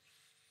خانم،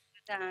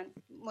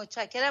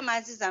 متشکرم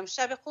عزیزم.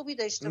 شب خوبی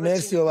داشته باشید.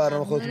 مرسی با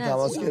برنامه خودتون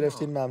تماس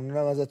گرفتین،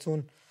 ممنونم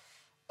ازتون.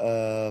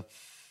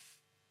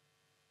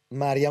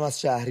 مریم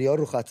از شهریار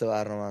رو خط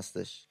برنامه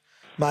هستش.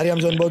 مریم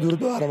جان با درود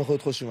به برنامه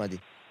خودت خوش اومدی.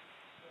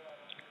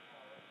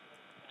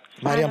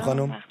 مریم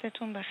خانم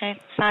وقتتون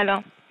بخیر.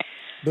 سلام،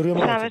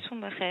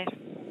 شبتون بخیر.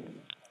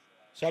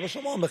 شب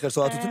شما هم بخیر.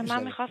 ساعتتون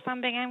من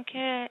میخواستم بگم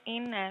که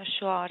این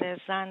شعار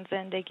زن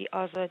زندگی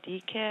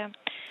آزادی که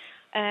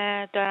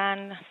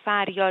دارن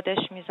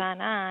فریادش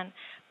میزنن،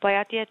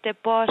 باید یه عده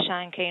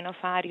باشن که اینو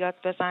فریاد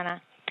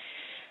بزنن.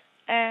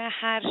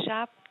 هر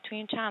شب تو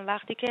این چند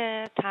وقتی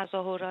که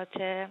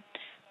تظاهرات،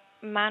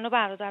 من و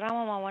برادرم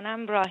و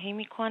مامانم راهی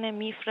میکنه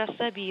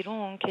میفرسته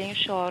بیرون که این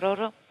شعارا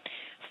رو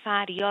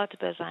فریاد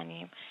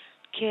بزنیم،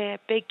 که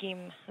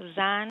بگیم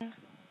زن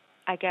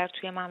اگر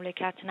توی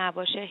مملکت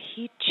نباشه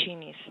هیچی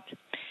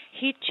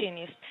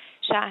نیست.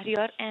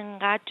 شهریار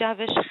انقدر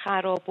جوش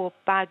خراب و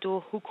بد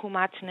و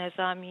حکومت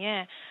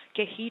نظامیه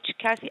که هیچ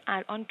کسی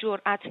الان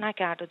جرئت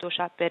نکرده دو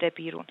شب بره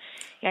بیرون.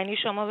 یعنی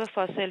شما به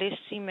فاصله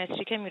 30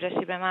 متری که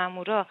میرسی به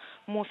مامورا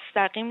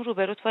مستقیم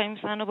روبروت وای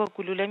میسن و با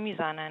گلوله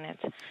میزننت.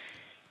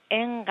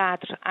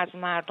 انقدر از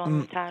مردم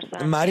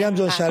میترسن. مریم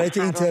جان شرایط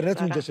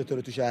اینترنت اونجا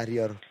چطوره تو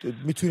شهریار؟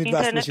 میتونید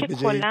وصل بشید به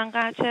جایی؟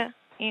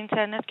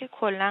 اینترنت که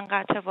کلا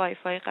قطع، وای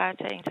فای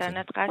قطع،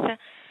 اینترنت قطع.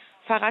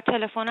 فقط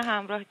تلفن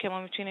همراه که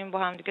ما میتونیم با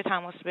هم دیگه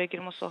تماس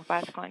بگیریم و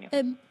صحبت کنیم.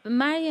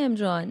 مریم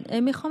جان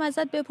میخوام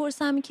ازت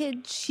بپرسم که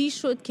چی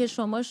شد که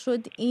شما شد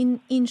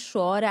این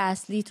شعار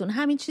اصلیتون،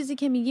 همین چیزی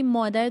که میگی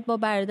مادرت با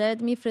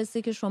برادرت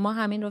میفرسته که شما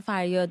همین رو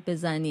فریاد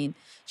بزنین،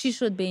 چی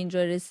شد به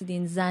اینجا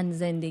رسیدین؟ زن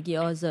زندگی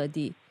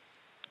آزادی.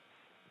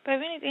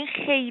 ببینید این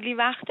خیلی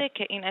وقته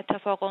که این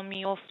اتفاقا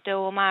میفته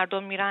و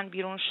مردم میرن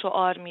بیرون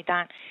شعار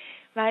میدن،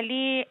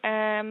 ولی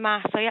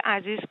مهسای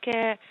عزیز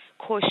که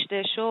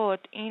کشته شد،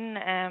 این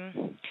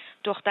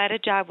دختر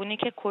جوونی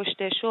که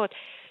کشته شد،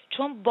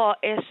 چون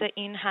باعث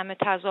این همه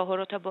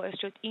تظاهرات باعث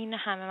شد این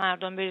همه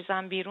مردم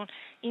بریزن بیرون،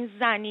 این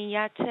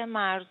زنیت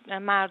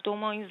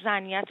مردم و این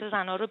زنیت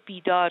زنها رو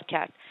بیدار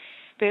کرد.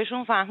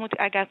 بهشون فهمود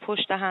اگر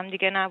پشت هم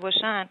دیگه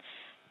نباشن،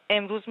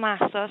 امروز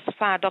مهساس،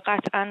 فردا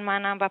قطعا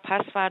منم و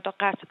پس فردا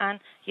قطعا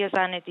یه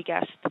زن دیگه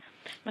است.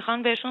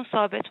 میخوان بهشون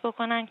ثابت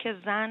بکنن که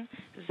زن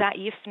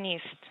ضعیف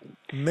نیست.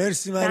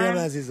 مرسی مریم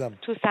عزیزم.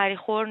 تو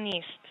سریخور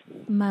نیست.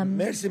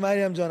 مرسی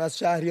مریم جان از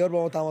شهریار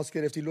با ما تماس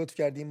گرفتی، لطف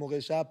کردیم موقع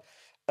شب.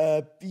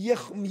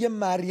 یه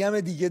مریم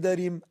دیگه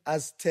داریم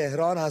از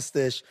تهران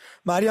هستش.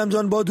 مریم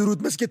جان با درود،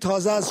 مثل که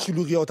تازه از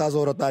شلوغی و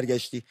تظاهرات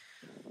برگشتی.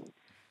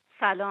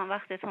 سلام،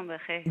 وقتتون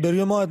بخیر.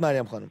 بروی ماهت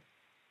مریم خانم.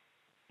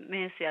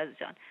 مرسی عزیز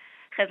جان.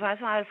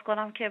 خدمتتون عرض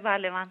کنم که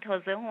بله من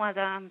تازه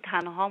اومدم،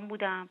 تنهام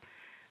بودم.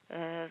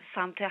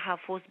 سمت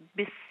حفظ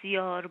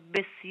بسیار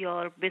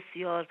بسیار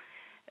بسیار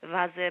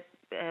وضع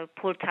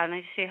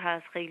پرتنشی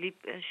هست،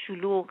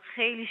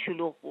 خیلی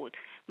شلوغ بود،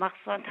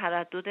 مخصوصا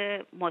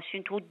تردد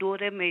ماشین تو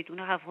دور میدون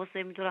حفظ.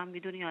 نمیدونم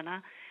میدونی یا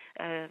نه،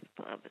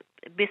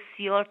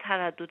 بسیار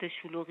تردد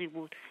شلوغی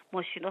بود،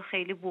 ماشینا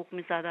خیلی بوق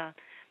میزدن.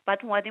 بعد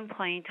اومدیم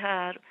پایین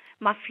تر،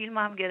 من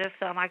فیلمم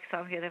گرفتم،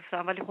 عکسم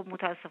گرفتم، ولی خب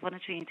متاسفانه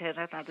چون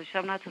اینترنت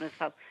نداشتم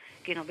نتونستم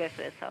که اینو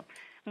بفرستم.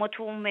 ما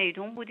تو اون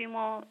میدون بودیم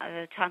و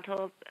چند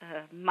تا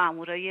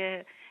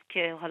مامورای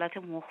که حالت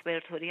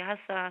مخبرطوری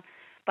هستن.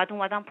 بعد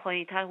اومدم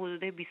پایین تر،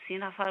 حدود 20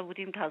 نفر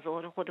بودیم،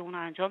 تظاهر خودمون رو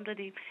انجام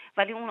دادیم.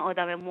 ولی اون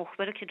آدم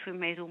مخبر که توی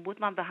میدون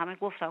بود، من به همه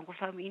گفتم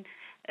این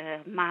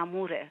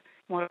ماموره،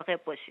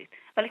 مراقب باشید.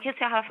 ولی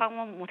کسی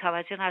حرفمو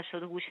متوجه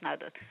نشد و گوش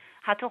نداد.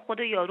 حتی خود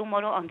یارو ما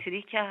رو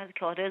آنتریک کرد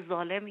که آره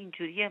ظالم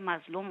اینجوریه،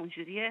 مظلوم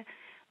اونجوریه.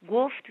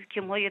 گفت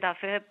که ما یه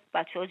دفعه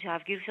بچه‌ها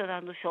جوگیر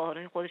شدن و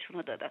شعارهای خودشون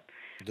رو دادن.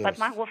 بعد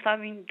من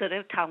گفتم این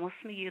داره تماس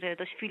میگیره،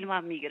 داشت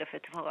فیلمم میگرفت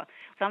اتفاقا.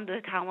 گفتم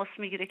داره تماس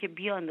میگیره که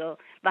بیان،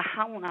 و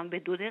همونم به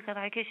 2 دقیقه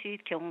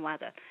نکشید که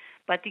اومدن.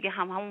 بعد دیگه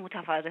همون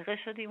متفرقه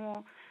شدیم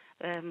و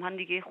من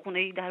دیگه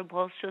خونه‌ای در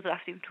باز شد،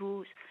 رفتیم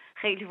توش.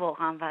 خیلی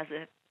واقعا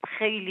وضع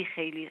خیلی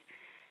خیلی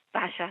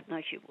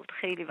وحشتناکی بود،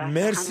 خیلی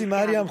وحشتناک. مرسی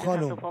مریم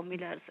خانم،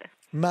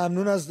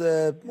 ممنون از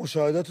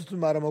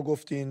مشاهداتتون برای ما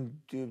گفتین.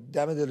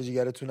 دم دل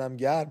جگرتونم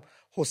گرم.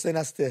 حسین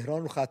از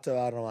تهران رو خط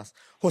برنامه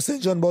است. حسین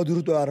جان با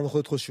درود به برنامه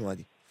خودت خوش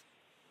اومدی.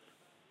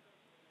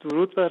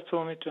 درود بر تو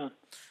امید جان.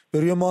 به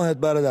روی ماهت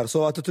برادر،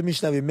 صحبتاتو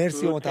میشنویم.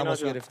 مرسی و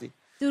تماس گرفتی.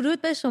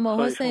 درود به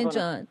شما حسین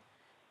جان.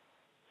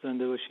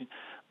 زنده باشین.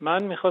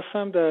 من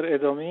میخواستم در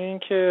ادامه این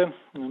که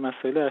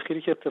مسائل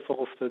اخیری که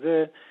اتفاق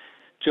افتاده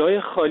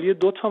جای خالی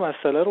 2 تا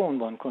مسئله رو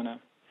عنوان کنم.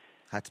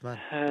 حتما.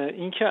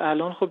 این که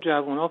الان خب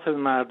جوونا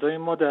مردای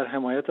ما در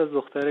حمایت از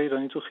دختر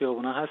ایرانی تو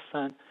خیابونا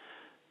هستن.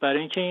 برای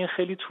اینکه این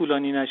خیلی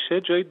طولانی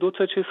نشه جای 2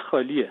 تا چیز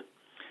خالیه.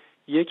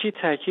 یکی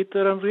تاکید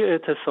دارم روی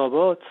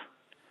اعتصابات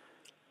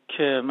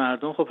که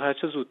مردم خب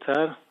هرچه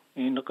زودتر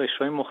این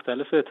قشرهای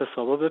مختلف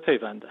اعتصابات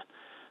بپیوندن،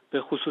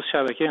 به خصوص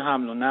شبکه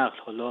حمل و نقل،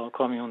 حالا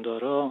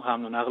کامیوندارا،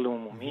 حمل و نقل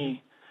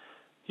عمومی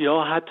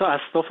یا حتی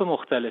اصناف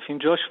مختلف. این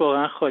جاش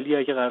واقعا خالیه.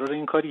 اگه قرار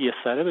این کار یه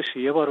سره بشه،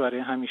 یه بار برای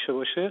همیشه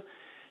باشه،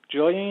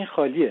 جای این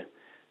خالیه.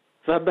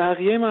 و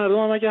بقیه مردم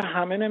هم اگر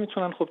همه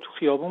نمیتونن خب تو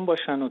خیابون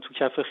باشن و تو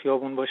کف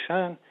خیابون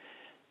باشن،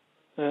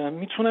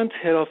 میتونن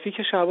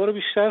ترافیک شبا رو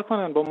بیشتر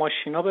کنن، با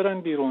ماشینا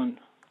برن بیرون،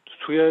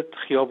 توی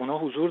خیابونا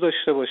حضور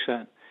داشته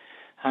باشن.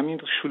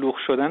 همین شلوغ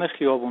شدن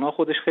خیابونا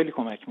خودش خیلی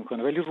کمک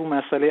میکنه. ولی رو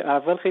مسئله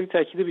اول خیلی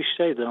تاکید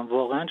بیشتری دارم،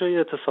 واقعا جای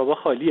اعتصابا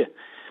خالیه.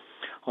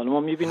 حالا ما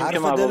میبینیم که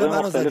مواقع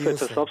مختلف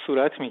اعتصاب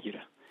صورت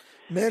میگیره.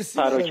 مرسی.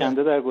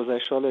 پراکنده در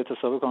گذشته حال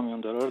اعتصاب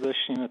کامیوندارا رو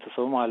داشتیم،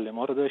 اعتصاب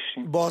معلما رو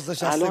داشتیم،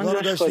 بازنشستگان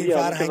رو داشتیم،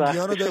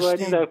 فرهنگیان رو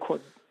داشتیم،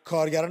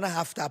 کارگران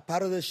هفت تپه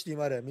رو داشتیم.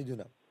 آره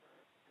میدونم.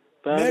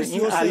 مرسی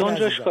این الان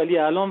جاش خالی،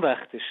 الان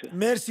وقتشه.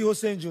 مرسی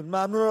حسین جون،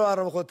 ممنون رو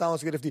برنامه خود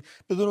تماس گرفتی.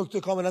 بدون نکته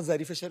کاملا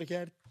ظریف اشاره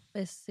کرد.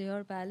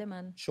 بسیار. بله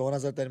من شما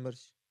نظر در این باره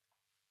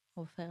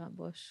موافقم.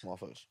 باش.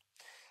 موافقش.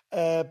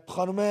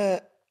 خانم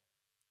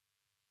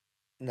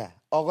نه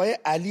آقای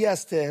علی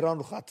از تهران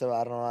رو خط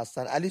برنامه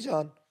هستن. علی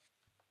جان.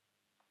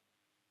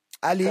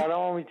 علی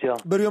سلام امید جان.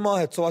 بروی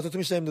ماهت صحبتاتو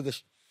میشنیم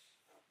داداش.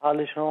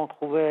 حال شما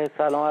خوبه؟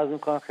 سلام عرض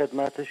میکنم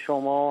خدمت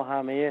شما و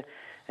همه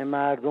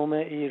مردم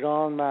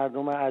ایران،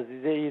 مردم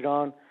عزیز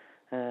ایران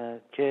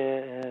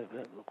که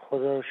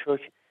خدا رو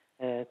شکر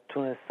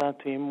تونستن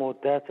تو این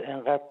مدت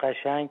انقدر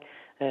قشنگ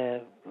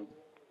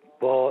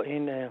با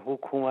این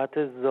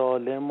حکومت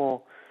ظالم و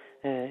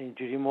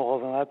اینجوری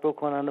مقاومت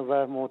بکنن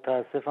و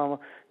متاسفم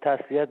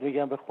تسلیت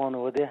میگم به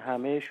خانواده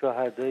همه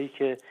شهدایی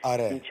که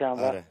این چند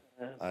وقت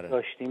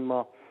داشتیم.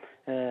 ما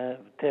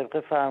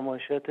طبق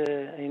فرمایشات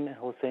این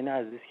حسین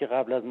عزیز که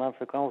قبل از من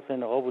فکر کنم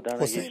حسین آقا بودن،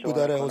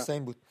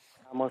 حسین بود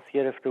تماس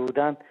گرفته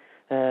بودن،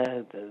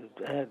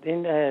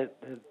 این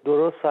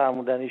درست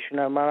فرمودن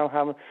ایشون. منم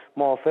هم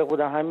موافق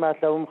بودم. همین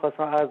مطلب رو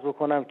میخواستم عرض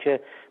بکنم که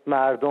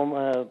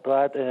مردم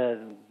باید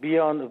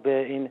بیان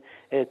به این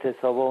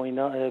اعتصابا و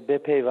اینا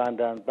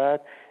بپیوندن.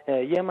 بعد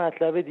یه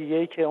مطلب دیگه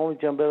ای که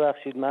امید جان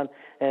ببخشید من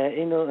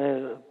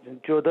اینو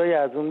جدای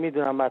از اون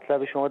میدونم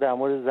مطلب شما در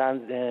مورد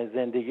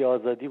زندگی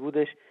آزادی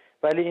بودش،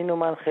 ولی اینو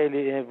من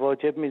خیلی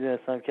واجب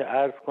میدونستم که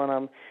عرض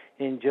کنم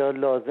اینجا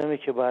لازمه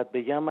که باید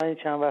بگم. من این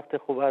چند وقت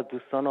خوب از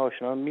دوستان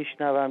آشنان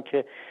میشنوم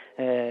که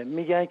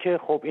میگن که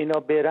خب اینا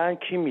برن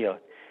کی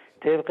میاد.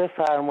 طبق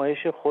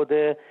فرمایش خود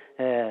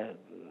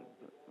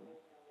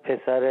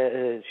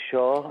پسر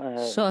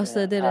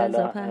شاهزاده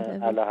رضا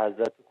پهلوی اعلی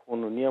حضرت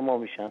کنونی ما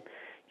میشن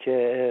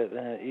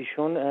که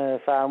ایشون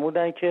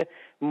فرمودن که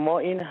ما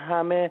این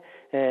همه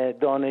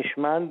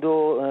دانشمند و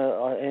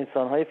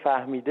انسانهای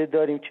فهمیده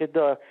داریم چه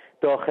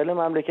داخل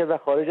مملکت و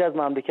خارج از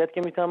مملکت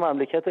که میتونن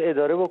مملکت رو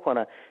اداره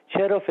بکنن.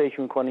 چرا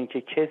فکر میکنین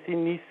که کسی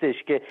نیستش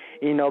که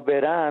اینا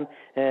برن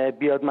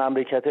بیاد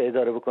مملکت رو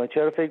اداره بکنه؟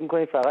 چرا فکر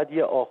میکنین فقط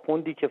یه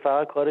آخوندی که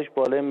فقط کارش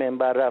بالای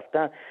منبر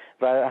رفتن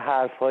و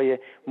حرفای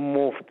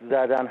مفت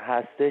زدن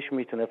هستش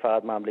میتونه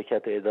فقط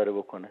مملکت رو اداره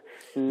بکنه؟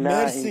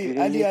 مرسی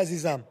علی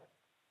عزیزم.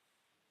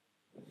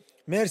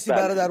 مرسی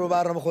برادر، و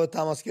برنامه خودت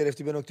تماس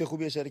گرفتی، به نکته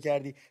خوبی اشاره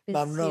کردی.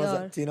 ممنونم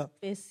ازت تینا.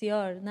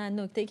 بسیار. نه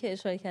نکته که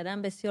اشاره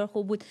کردم بسیار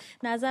خوب بود.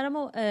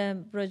 نظرمو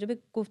راجع به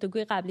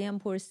گفتگوی قبلی هم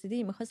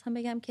پرسیدی، میخواستم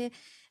بگم که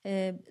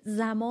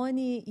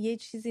زمانی یه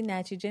چیزی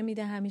نتیجه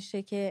میده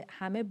همیشه که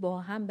همه با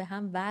هم به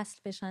هم وصل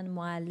بشن،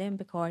 معلم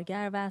به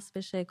کارگر وصل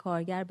بشه،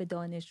 کارگر به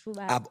دانشجو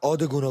و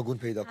ابعاد گوناگون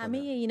پیدا کنه. همه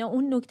اینا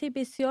اون نکته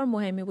بسیار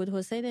مهمی بود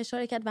حسین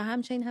اشاره کرد و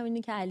همچنین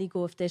همینی که علی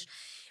گفتش.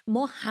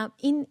 ما هم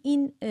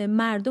این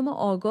مردم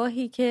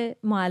آگاهی که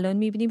ما الان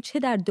میبینیم چه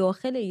در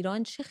داخل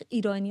ایران چه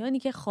ایرانیانی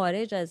که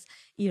خارج از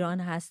ایران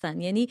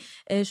هستن، یعنی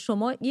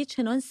شما یه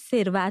چنان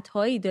ثروت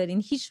هایی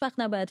دارین هیچ وقت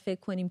نباید فکر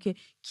کنیم که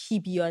کی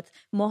بیاد.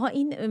 ماها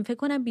این فکر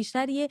کنم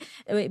بیشتر یه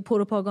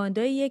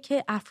پروپاگانداییه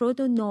که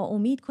افراد رو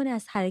ناامید کنه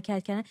از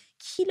حرکت کردن.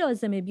 کی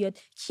لازمه بیاد؟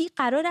 کی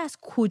قراره از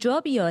کجا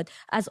بیاد؟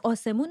 از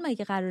آسمون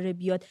مگه قراره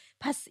بیاد؟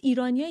 پس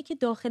ایرانیایی که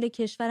داخل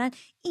کشورن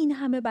این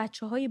همه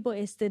بچه‌های با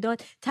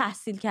استعداد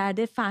تحصیل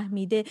کرده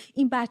فهمیده،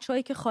 این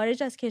بچه‌هایی که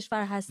خارج از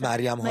کشور هستن،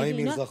 مریم‌های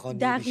میرزاخانی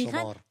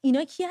دقیقاً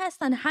اینا کی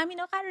هستن؟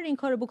 همینا قراره این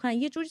کارو بکنن.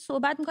 یه جوری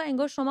صحبت میکنن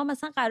انگار شما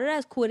مثلا قراره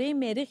از کره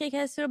مریخ یک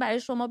کسی رو برای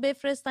شما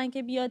بفرستن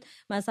که بیاد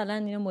مثلا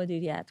اینو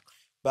مدیریت کنه.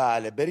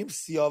 بله بریم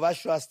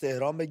سیاوش رو از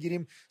تهران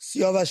بگیریم.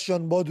 سیاوش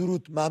جان با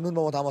درود، ممنون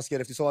با ما تماس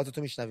گرفتی،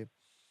 صحبتتو میشنویم.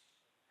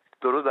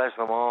 درود بر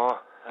شما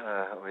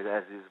امید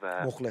عزیز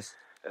و مخلص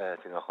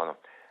تینا خانم.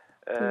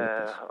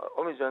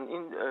 امید جان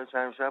این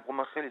چند شب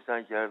من خیلی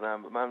سعی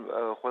کردم، من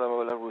خودم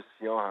اولا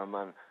روسیا هم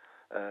من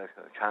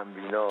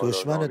کمبینا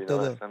دشمنت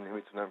داده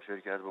نمیتونم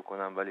شرکت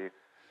بکنم، ولی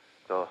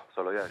تا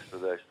سالهای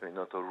 88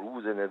 اینا تا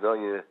روز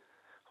ندای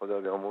خدا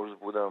بیامرز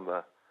بودم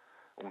و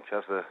اون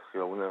کف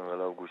خیابون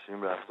انقلاب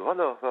گوشیم رفت و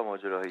حالا و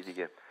ماجراهای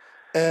دیگه.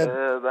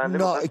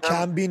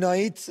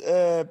 کمبیناییت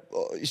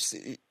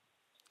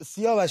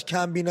سیاوش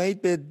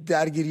کمبیناییت به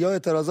درگیری ها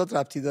اعتراضات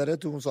ربطی داره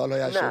تو اون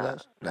سالهای 88؟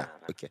 نه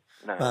اوکی.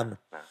 نه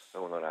به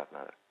اونا ربط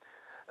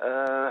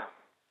نداره.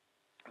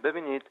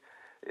 ببینید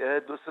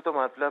دو سه تا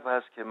مطلب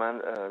هست که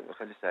من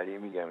خیلی سریع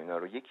میگم اینا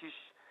رو. یکیش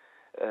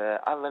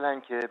اولا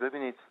که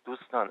ببینید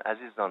دوستان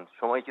عزیزان،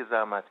 شمایی که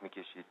زحمت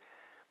میکشید،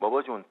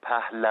 بابا جون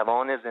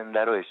پهلوان زنده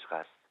رو عشق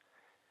است.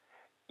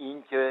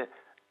 این که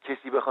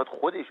کسی بخواد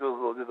خودش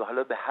رو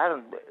حالا به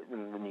هر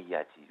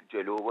نیتی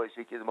جلو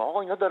باشه که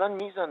آقا اینا دارن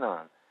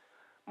میزنن،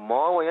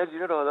 ما باید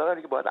زیر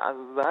رادار که باید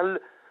اول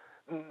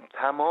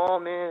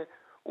تمام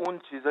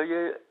اون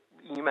چیزای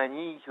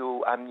ایمنی که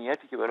و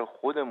امنیتی که برای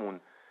خودمون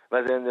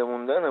و زنده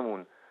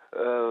موندنمون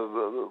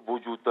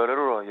وجود داره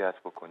رو رعایت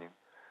بکنیم.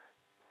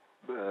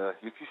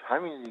 یکیش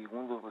همین دیگه،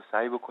 اون رو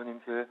سعی بکنیم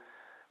که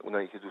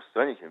اونایی که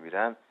دوستانی که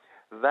میرن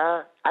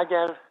و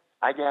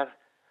اگر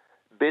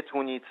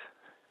بتونید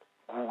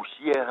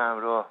گوشی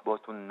همراه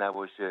باتون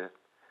نباشه،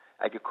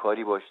 اگه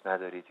کاری باش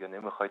ندارید یا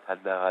نمیخواید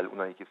حداقل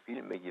اونایی که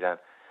فیلم بگیرن،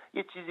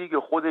 یه چیزی که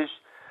خودش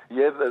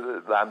یه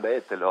منبع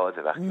اطلاعات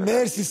وقتی.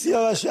 مرسی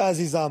سیاوش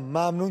عزیزم،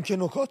 ممنون که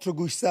نکات رو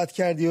گوشزد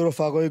کردی. و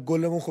رفقای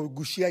گلمون خب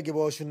گوشی اگه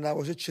باهاشون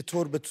نباشه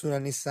چطور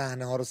بتونن این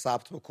صحنه ها رو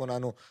ثبت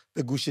بکنن و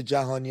به گوش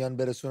جهانیان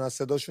برسونن،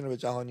 صداشون رو به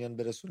جهانیان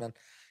برسونن؟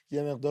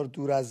 یه مقدار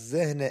دور از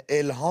ذهن.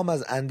 الهام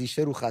از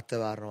اندیشه رو خط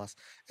برنامه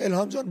است.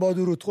 الهام جان با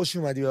درود، خوش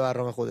اومدی به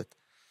برنامه خودت.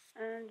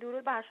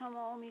 درود بر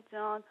شما امید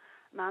جان،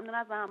 ممنون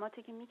از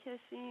زحماتی که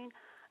میکشین.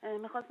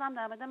 میخواستم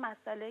در مورد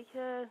مسئله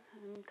که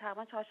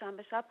تقریبا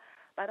چهارشنبه شب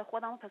برای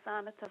خودم و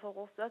پسرم اتفاق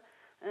افتاد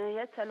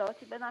یه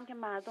اطلاعاتی بدم که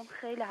مردم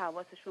خیلی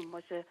حواسشون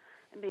باشه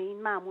به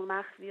این مأمور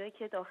مخفیایی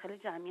که داخل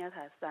جمعیت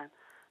هستن.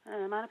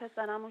 من و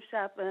پسرم اون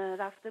شب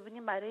رفته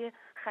بودیم برای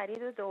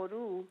خرید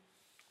دارو،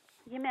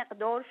 یه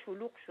مقدار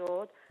شلوغ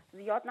شد،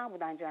 زیاد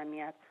نبودن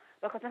جمعیت،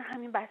 به خاطر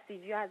همین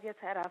بسیجی از یه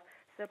طرف،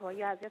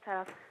 سپاهی از یه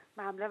طرف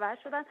حمله ور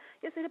شدن.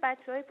 یه سری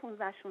بچه‌های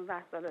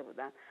 15-16 ساله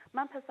بودن.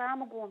 من پسرم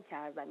رو گم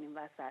کردم این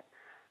وسط.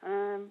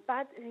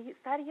 بعد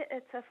سر یه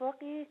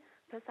اتفاقی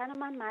پسر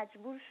من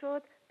مجبور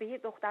شد به یه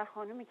دختر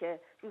خانومی که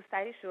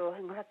روسریشو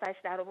هنگام از سرش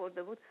در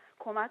آورده بود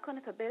کمک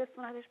کنه تا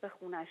برسوندش به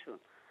خونه‌شون.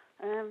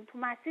 تو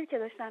مسیر که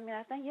داشتن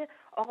میرفتن یه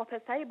آقا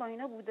پسری با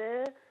اینا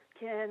بوده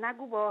که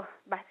نگو با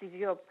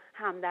بسیجی‌ها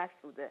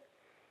همدست بوده.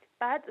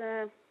 بعد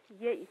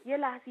یه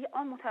لحظه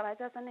آن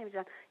متوجه اصلا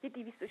نمیشن، یه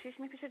 206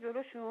 میپیشه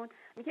جلوشون،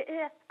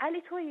 میگه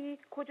علی تویی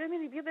کجا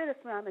میری، بیا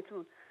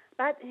برسونمتون.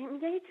 بعد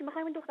میگه هیچی،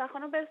 میخوایم این دختر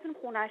خانم برسونیم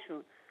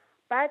خونه‌شون.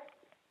 بعد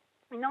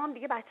اینا هم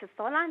دیگه بچه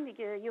سالن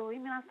دیگه، یهویی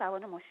میرن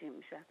سوار ماشین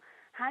میشن،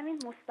 همین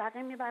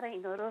مستقیم میبره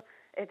اینا رو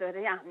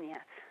اداره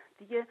امنیت.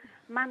 دیگه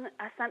من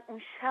اصلا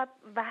اون شب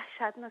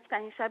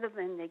وحشتناکترین شب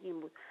زندگیم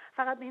بود.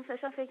 فقط به این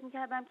فکر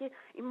میکردم که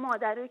این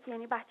مادرایی که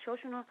یعنی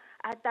بچه‌هاشون رو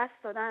از دست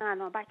دادن،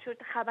 الان بچه‌ها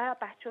خبر از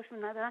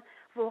بچه‌هاشون ندارن،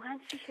 واقعا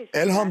چی شش.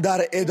 الهام در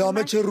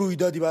ادامه چه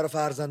رویدادی برای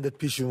فرزندت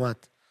پیش اومد؟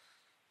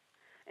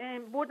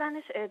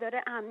 بردنش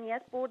اداره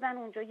امنیت، بردن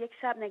اونجا یک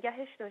شب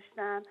نگهش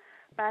داشتن.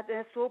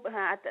 بعد صبح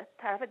از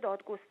طرف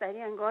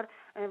دادگستری انگار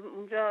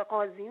اونجا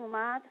قاضی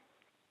اومد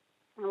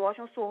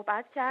باهاشون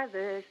صحبت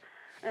کردش،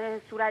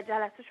 صورت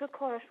جلسه شد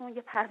کارشون،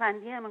 یه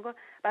پرونده هم انگار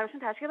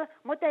براشون تشکیل داد.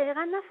 ما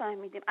دقیقا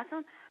نفهمیدیم،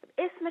 اصلا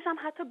اسمش هم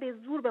حتی به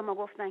زور به ما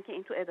گفتن که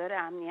این تو اداره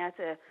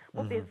امنیته.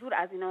 ما به زور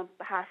از اینا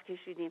حرف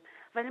کشیدیم.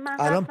 ولی من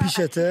الان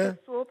پیشته؟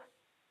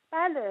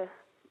 بله،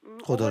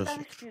 خدا رو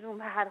شکر. بیرون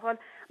به هر حال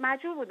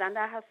مجبور بودن،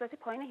 در حساسیت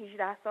پایین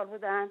 18 سال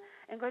بودن،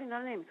 انگار اینا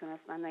رو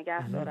نمیتونستن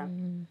نگه دارن.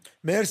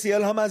 مرسی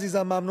الهام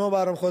عزیزم، ممنون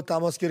برام خودت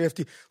تماس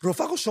گرفتی.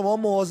 رفقا شما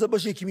مواظب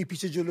باشید یکی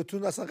میپیچه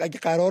جلوتون، اصلا اگه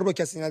قرار با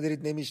کسی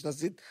ندارید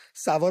نمیشناسید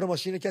سوار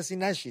ماشین کسی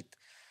نشید.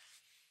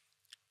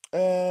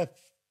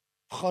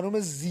 خانم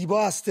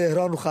زیبا از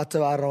تهران رو خط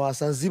برنامه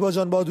هستن. زیبا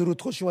جان با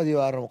درود، خوش اومدی به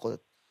برنامه خودت.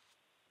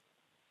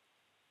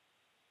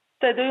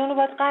 صدای اونو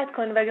باید قطع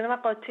کنی وگرنه من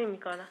قاطی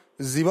میکنم.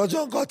 زیبا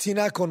جان قاطی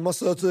نکن، ما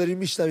صداتو داریم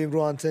میشنویم رو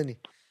آنتنی.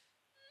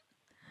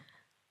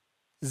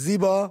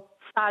 زیبا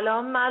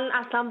سلام، من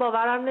اصلا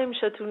باورم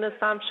نمیشه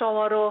تونستم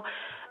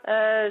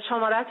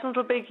شمارتون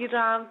رو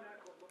بگیرم.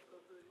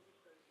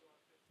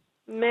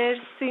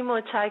 مرسی،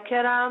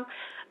 متشکرم.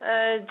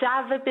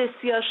 جو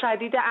بسیار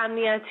شدید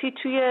امنیتی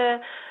توی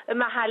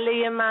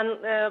محله من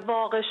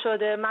واقع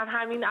شده. من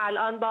همین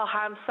الان با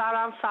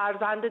همسرم،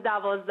 فرزند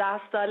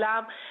 12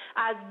 سالم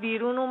از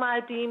بیرون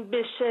اومدیم.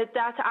 به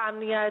شدت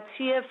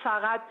امنیتی،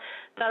 فقط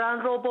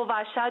دارن رعب و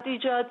وحشت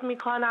ایجاد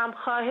میکنم.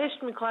 خواهش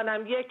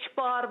میکنم یک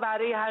بار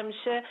برای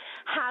همیشه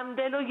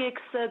همدل و یک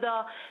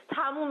صدا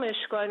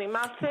تمومش کنیم.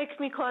 من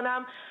فکر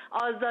میکنم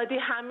آزادی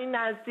همین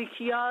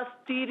نزدیکی هاست،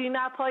 دیری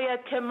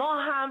نپاید که ما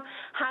هم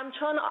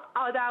همچون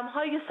آدم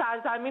های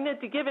سرزمین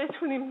دیگه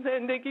بتونیم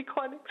زندگی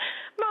کنیم.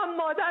 من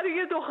مادر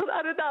یه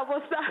دختر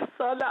 12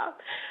 سالم،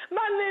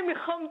 من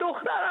نمیخوام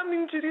دخترم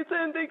اینجوری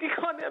زندگی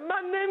کنه،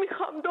 من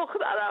نمیخوام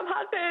دخترم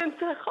حق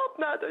انتخاب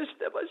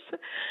نداشته باشه.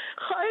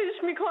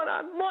 خواهش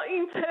میکنم، ما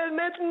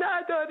اینترنت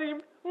نداریم،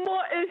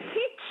 ما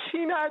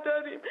هیچی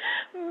نداریم.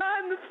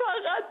 من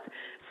فقط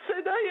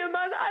صدای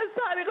من از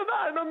طریق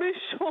برنامه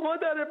شما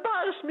داره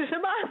پخش میشه.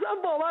 من اصلا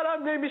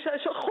باورم نمیشه.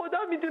 خدا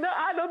میدونه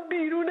الان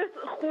بیرون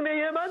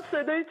خونه من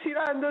صدای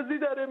تیراندازی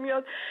داره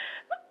میاد.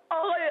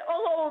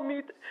 آقا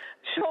امید،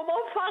 شما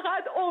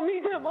فقط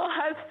امید ما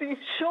هستین.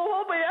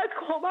 شما باید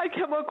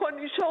کمک ما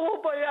کنی.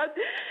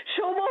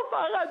 شما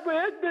فقط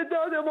باید به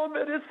داد ما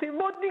برسیم.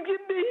 ما دیگه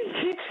به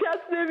هیچ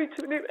کس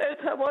نمیتونیم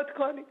اعتماد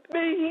کنیم، به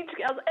هیچ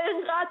کس.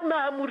 انقدر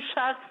مأمور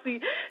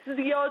شخصی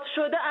زیاد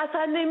شده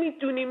اصلا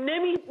نمیدونیم،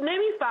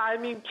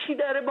 نمیفهمیم کی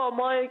داره با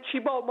ما، کی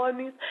با ما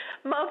نیست.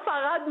 من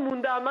فقط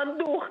موندم. من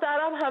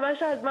دخترم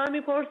همش از من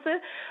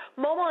میپرسه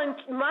مامان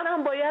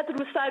منم باید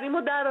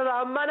روسریمو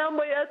درارم، منم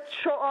باید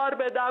شعار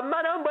بدم،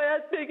 منم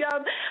باید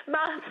بگم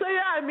مهسا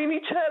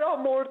امینی چرا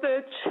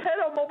مرده،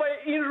 چرا ما با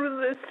این روز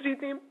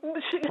رسیدیم.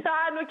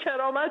 شأن و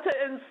کرامت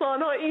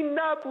انسان ها این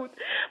نبود،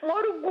 ما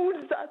رو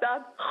گول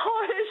زدن.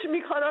 خواهش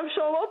میکنم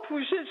شما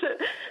پوشش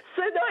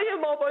صدای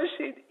ما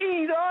باشید.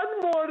 ایران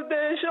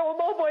مرده،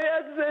 شما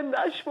باید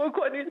زندش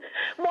بکنید.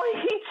 ما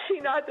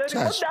هیچی نداریم،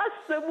 ما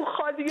دستمون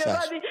خالیه،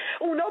 ولی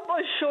اونا با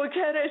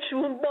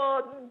شوکرشون،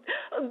 با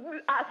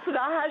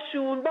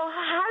اسلحه‌شون، با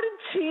هر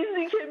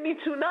چیزی که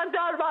میتونن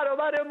در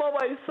برابر ما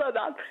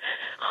وایسادن.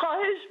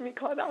 خواهش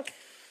میکنم.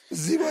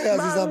 زیبای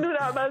عزیزم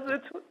ممنونم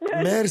ازتون.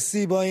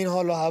 مرسی. با این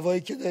حال و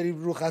هوایی که داریم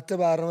رو خط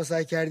برنامه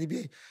سعی کردی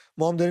بیایی.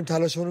 ما هم داریم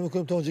تلاشمون رو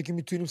میکنیم تا اونجا که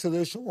میتونیم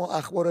صدای شما،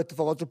 اخبار و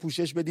اتفاقات رو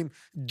پوشش بدیم.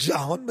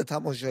 جهان به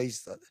تماشا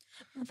ایستاده.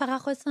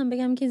 فقط خواستم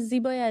بگم که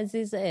زیبای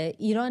عزیز،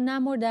 ایران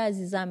نمرده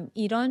عزیزم،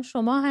 ایران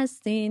شما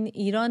هستین،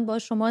 ایران با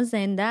شما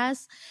زنده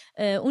است.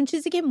 اون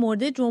چیزی که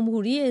مرده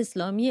جمهوری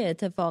اسلامی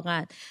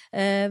اتفاقا.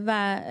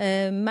 و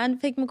من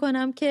فکر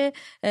میکنم که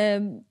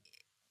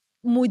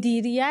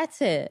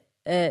مدیریت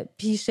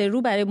پیش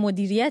رو برای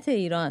مدیریت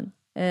ایران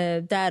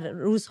در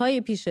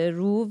روزهای پیش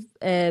رو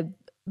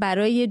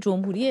برای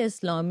جمهوری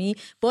اسلامی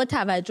با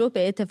توجه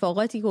به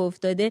اتفاقاتی که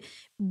افتاده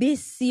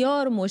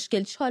بسیار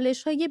مشکل،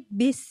 چالش‌های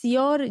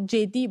بسیار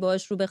جدی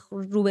باش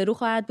روبرو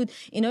خواهد بود.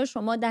 اینا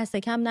شما دست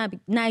کم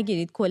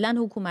نگیرید. کلا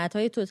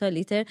حکومت‌های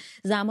توتالیتر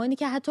زمانی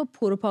که حتی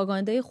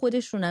پروپاگاندای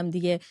خودشون هم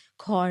دیگه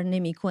کار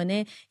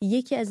نمی‌کنه،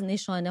 یکی از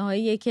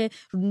نشانه‌هاییه که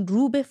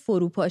رو به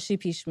فروپاشی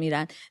پیش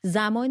میرن.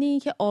 زمانی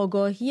که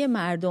آگاهی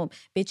مردم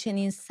به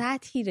چنین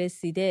سطحی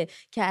رسیده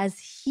که از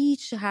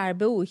هیچ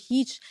حربه و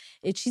هیچ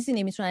چیزی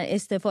نمیتونن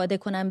استفاده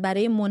کنن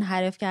برای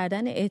منحرف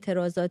کردن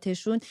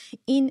اعتراضاتشون،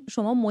 این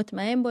شما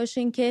مطمئن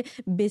باشین که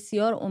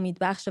بسیار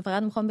امیدبخشه.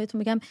 فقط میخوام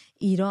بهتون بگم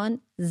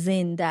ایران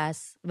زنده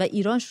است و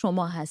ایران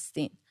شما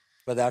هستین.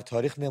 و در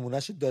تاریخ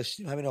نمونهش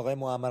داشتیم. همین آقای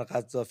معمر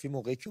قذافی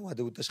موقعی که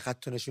اومده بود داشت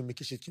خط و نشون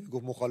میکشید که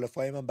میگفت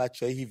مخالفای من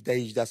بچهای 17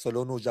 18 ساله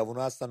و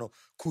نوجوانا هستن و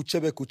کوچه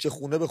به کوچه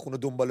خونه به خونه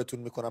دنبالتون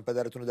میکنن،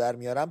 پدرتون رو در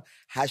میارم.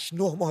 8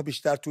 9 ماه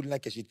بیشتر طول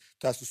نکشید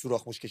تا از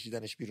سوراخ موش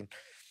کشیدنش بیرون.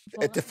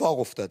 اتفاق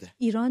افتاده.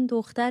 ایران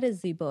دختر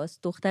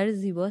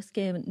زیباست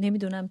که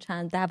نمیدونم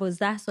چند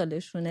 12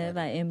 سالشونه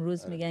و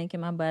امروز میگن که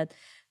من باید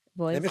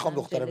نمیخوام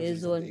دخترم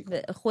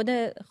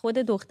خود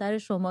دختر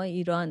شما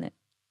ایرانه.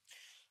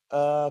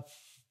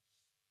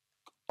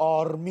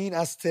 آرمین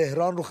از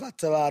تهران رو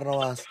خط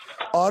برنامه است.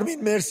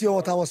 آرمین مرسی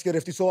و تماس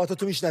گرفتی،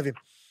 صحبتاتو میشنویم.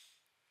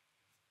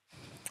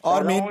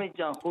 آرمین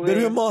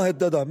بروی ماهت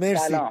دادا.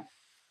 مرسی. سلام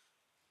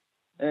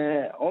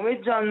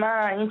امید جان،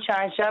 من این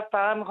چند شب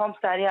فقط میخوام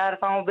سریع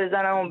حرفمو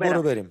بزنم و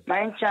برم. من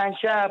این چند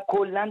شب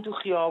کلا تو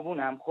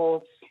خیابونم.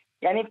 خب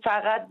یعنی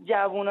فقط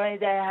جوونای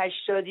دهه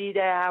 80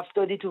 دهه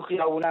 70 تو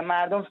خیابونم،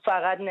 مردم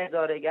فقط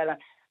نظاره گرن.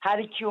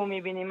 هر کیو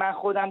میبینی، من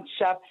خودم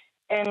شب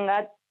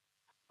انقدر،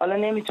 حالا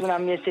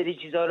نمیتونم یه سری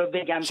چیزا رو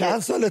بگم. چند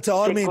سالته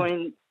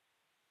آرمین؟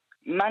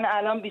 من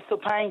الان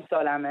 25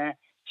 سالمه.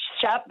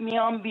 شب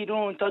میام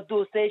بیرون تا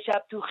 2-3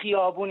 شب تو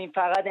خیابونی.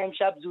 فقط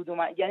امشب زود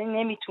اومد، یعنی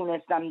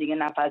نمیتونستم دیگه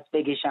نفس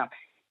بکشم،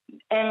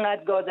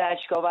 انقدر گاز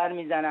اشکاور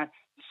میزنن.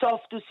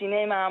 صاف تو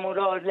سینه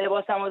مامورا.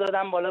 لباسمو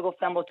دادم بالا،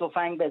 گفتم با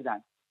تفنگ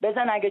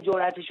بزن اگه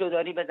جرأتشو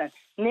داری بزن.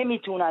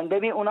 نمیتونن.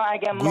 ببین اونا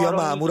اگه ما رو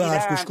مامور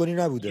حرف گوش کنی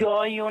نبوده،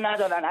 جاییو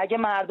ندارن. اگه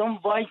مردم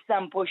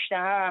وایسن پشت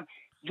هم،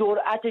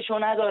 جرأتشو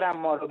ندارن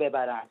ما رو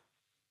ببرن.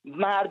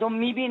 مردم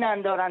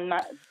میبینن دارن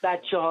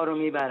بچه ها رو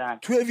میبرن.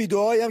 توی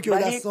ویدیوهایی هم که به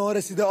دست ما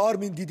رسیده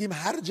آرمین دیدیم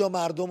هر جا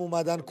مردم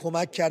اومدن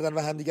کمک کردن و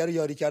همدیگر رو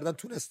یاری کردن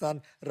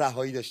تونستن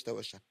رهایی داشته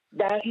باشن.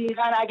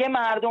 دقیقاً. اگه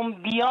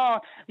مردم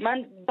بیان،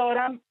 من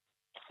دارم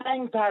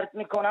سنگ پرت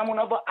میکنم،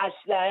 اونا با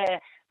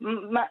اسلحه.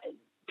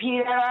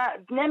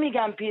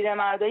 نمیگم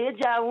پیرمردا، یه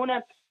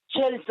جوون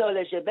 40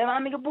 سالشه به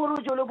من میگه برو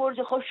جلو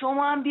برو. خب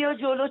شما هم بیا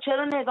جلو،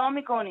 چرا نگاه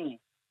میکنی؟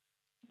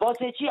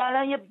 واسه چی؟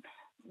 الان یه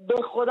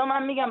به خدا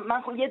من میگم،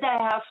 من یه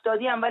دهه 70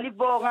 ام، ولی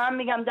واقعا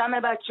میگم دم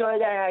بچهای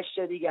دهه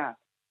 80 ام،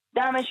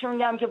 دمشون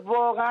گم که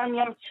واقعا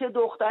میگم چه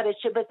دختره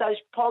چه پسرش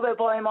پا به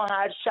پای ما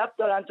هر شب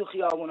دارن تو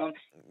خیابونم.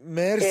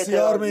 مرسی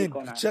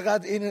آرمین.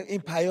 چقدر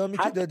این پیامی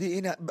که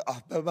دادی،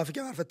 من فکر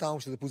کنم حرفت تمام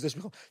شده، پوزش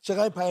میخوام.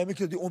 چقدر این پیامی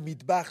که دادی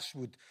امیدبخش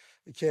بود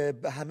که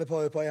همه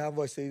پای پای هم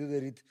وایسیدو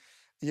دارید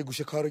یه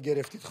گوشه کارو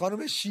گرفتید.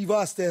 خانم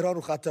شیوا از تهران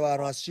رو خط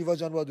برنامه است. شیوا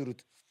جان با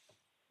درود.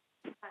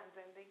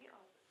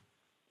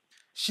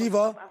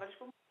 شیوا؟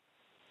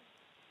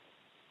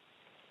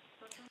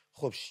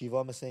 خب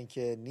شیوا مثل این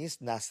که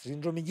نیست.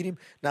 نسرین رو میگیریم.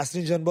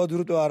 نسرین جان با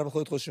درود، به برنامه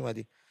خودت خوش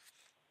اومدی.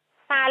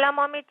 سلام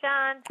امید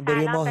جان.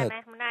 سلام به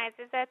مهمون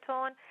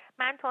عزیزتون.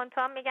 من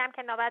تونتون میگم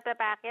که نوبت به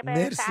بقیه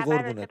برسه. مرسی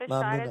قربونت.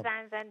 ممنونم.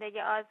 زن زندگی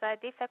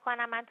آزادی فکر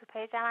کنم من تو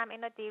پیجم هم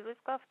اینو دیروز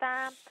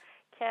گفتم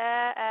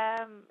که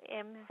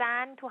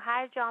زن تو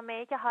هر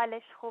جامعه‌ای که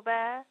حالش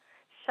خوبه،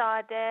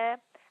 شاده،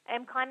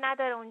 امکان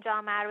نداره اون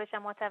جامعه رو بشه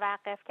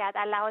متوقف کرد.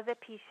 لحاظ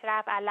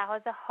پیشرفت،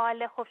 لحاظ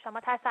حال خوب، شما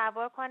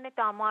تصور کنید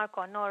دانمارک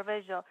و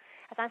نروژ و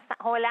اصلا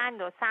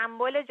هلند و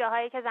سمبل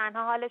جاهایی که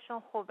زنها حالشون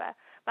خوبه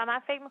و من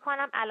فکر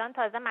میکنم الان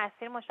تازه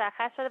مسیر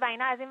مشخص شده و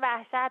اینا از این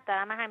وحشت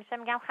دارن. من همیشه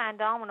میگم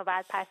خنده هامون رو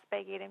باید پس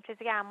بگیریم،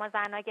 چیزی که اما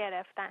زنها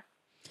گرفتن.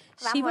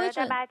 و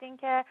مورد بعد این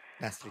که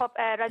خب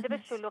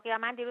راجب شلوغی،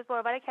 من دیروز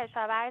برابر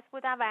کشاورز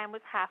بودم و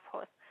امروز 7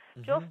 حوض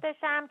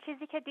جفتشم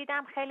چیزی که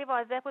دیدم خیلی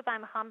واضح بود و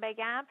میخوام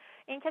بگم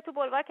این که تو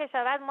بلوار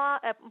کشاورز ما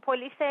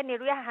پلیس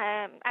نیروی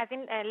از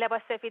این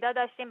لباس سفیدا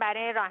داشتیم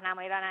برای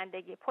راهنمایی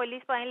رانندگی،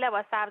 پلیس با این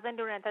لباس سبز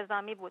نیروی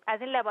انتظامی بود،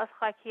 از این لباس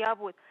خاکیا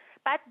بود،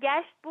 بعد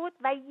گشت بود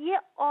و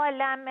یه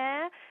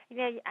عالمه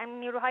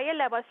نیروهای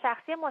لباس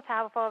شخصی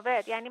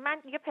متفاوت. یعنی من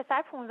یه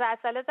پسر 15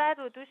 ساله زد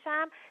رو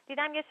دوشم،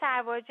 دیدم یه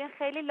شلوار جین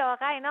خیلی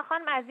لاغر، اینا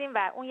خانم از این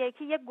ور، اون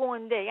یکی یه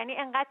گنده. یعنی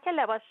انقدر که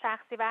لباس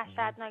شخصی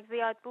وحشتناک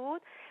زیاد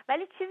بود،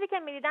 ولی چیزی که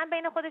می‌دیدم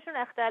بین خودشون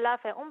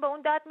اختلافه. اون به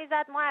اون داد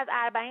میزد ما از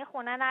 40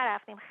 خونه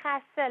نرفتیم،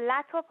 خسته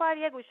لط و پار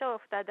یه گوشه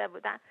افتاده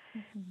بودن.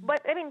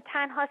 ببین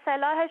تنها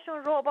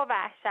سلاحشون رعب و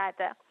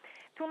وحشته.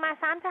 تو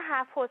سمت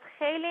هفت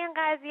خیلی این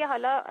قضیه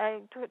حالا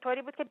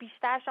طوری بود که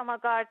بیشتر شما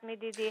گارد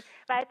میدیدی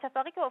و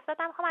اتفاقی که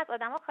افتاد، من میخوام از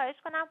آدما خواهش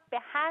کنم به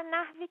هر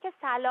نحوی که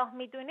صلاح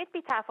میدونید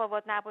بی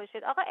تفاوت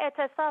نباشید. آقا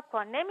اعتصاب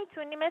کن،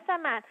 نمیتونی مثل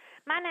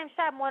من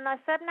امشب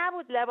مناسب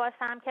نبود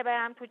لباسم که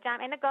برم تو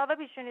جمع، این گاو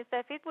پیشونی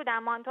سفید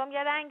بودم، مانتوم یه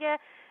رنگ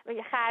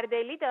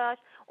خردلی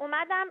داشت،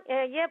 اومدم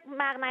یه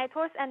مقنعه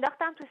ترس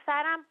انداختم تو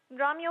سرم،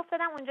 راه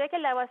میافتادم اونجایی که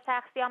لباس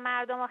شخصی یا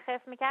مردمو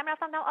خف میکردم،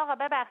 رفتم آقا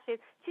ببخشید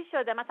چی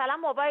شده، مثلا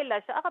موبایل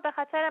داشته، آقا به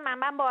خاطر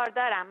من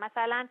باردارم،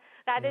 مثلا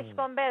ردش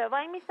کن بره.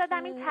 وای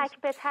میستادم این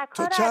تک به تک ها.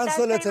 تو چند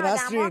سالته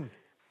نسرین؟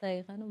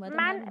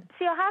 من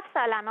 37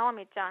 سالمه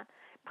امید جان.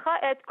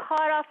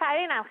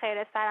 کارآفرینم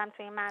خیر سرم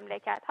توی این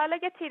مملکت. حالا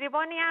یه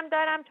تریبونی هم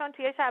دارم چون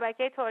توی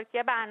شبکه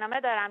ترکیه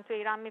برنامه دارم تو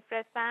ایران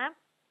میفرستم.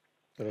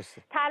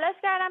 درسته. تلاش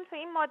کردم تو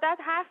این مدت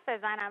حرف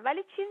بزنم،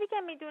 ولی چیزی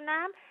که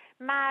میدونم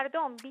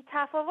مردم بی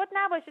تفاوت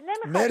نباشید.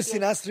 نمیخواد. مرسی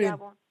نسرین.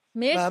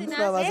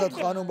 ممنونم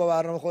ازت خانم، با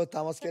برنامه خودت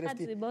تماس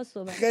گرفتی.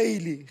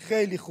 خیلی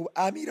خیلی خوب.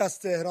 امیر از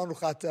تهران رو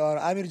خط.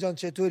 امیر جان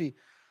چطوری؟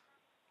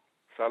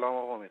 سلام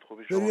آقا امید،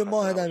 خوبی شما؟ بریم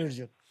ماه امیر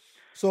جان.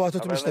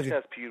 صحبتاتو میشنویم.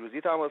 از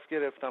پیروزی تماس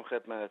گرفتم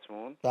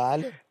خدمتتون.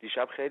 بله.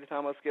 دیشب خیلی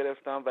تماس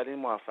گرفتم ولی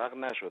موفق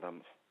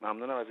نشدم.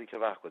 ممنونم از اینکه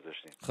وقت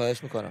گذاشتین.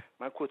 خواهش میکنم.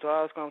 من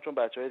کوتاه عرض کنم چون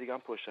بچهای دیگه هم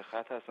پشت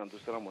خط هستن،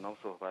 دوست دارم اونام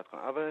صحبت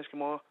کنم. اولش که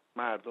ما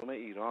مردم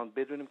ایران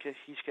بدونیم که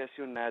هیچ کسی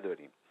رو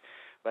نداریم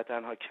و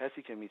تنها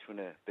کسی که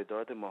میتونه به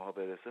داد ماها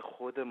برسه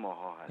خود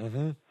ماها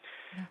هست.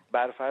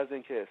 بر فرض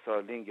اینکه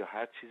استارلینک یا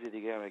هر چیز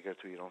دیگه هم اگر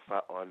تو ایران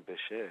فعال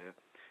بشه،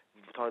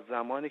 تا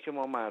زمانی که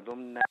ما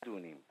مردم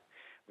ندونیم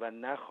و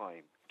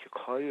نخواهیم که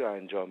کاری رو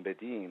انجام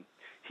بدیم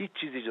هیچ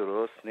چیزی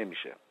درست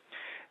نمیشه.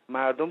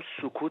 مردم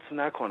سکوت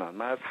نکنن.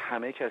 من از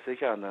همه کسایی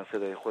که اندن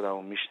صدای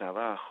خودمو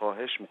میشنون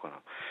خواهش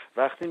میکنم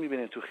وقتی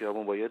میبینین تو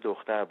خیابون با یه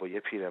دختر، با یه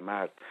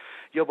پیرمرد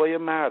یا با یه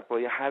مرد، با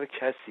یه هر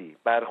کسی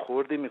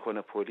برخوردی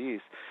میکنه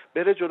پلیس،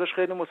 بره جلوش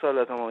خیلی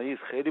مسالمت‌آمیز،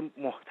 خیلی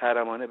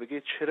محترمانه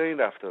بگه چرا این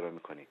رفتار رو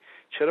میکنی،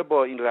 چرا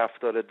با این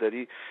رفتار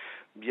داری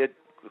یه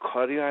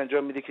کاری رو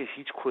انجام میده که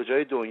هیچ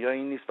کجای دنیا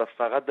این نیست و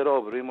فقط داره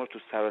آبروی ما تو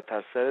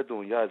سر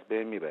دنیا از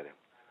بین میبره.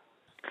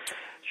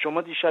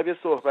 شما دیشب یه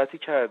صحبتی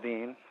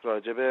کردین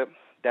راجع به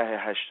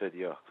دهه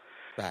 80ها.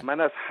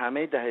 من از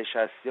همه دهه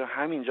 60ها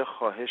همینجا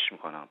خواهش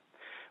میکنم،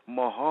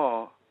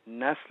 ماها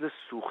نسل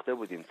سوخته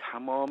بودیم.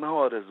 تمام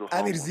آرزوهامون،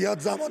 امیر زیاد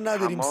زمان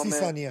نداریم، 30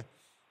 ثانیه،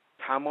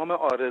 تمام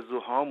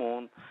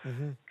آرزوهامون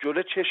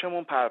جلو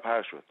چشمون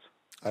پرپر شد.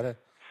 آره.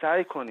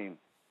 سعی کنیم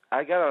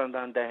اگر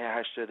الان دهه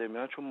 80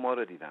 میان، چون ما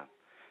رو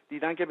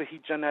دیدن که به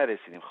هیچ جا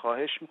نرسیدیم،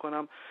 خواهش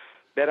میکنم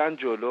برن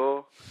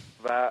جلو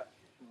و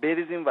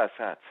بریزیم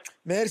وسط.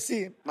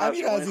 مرسی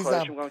امیر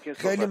عزیزم،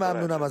 خیلی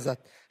ممنونم ازت.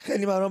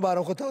 خیلی ممنونم.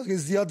 برنامه خود تماس.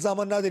 زیاد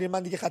زمان نداریم،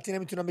 من دیگه خطی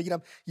نمیتونم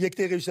بگیرم، 1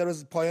 دقیقه بیشتر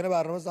از پایان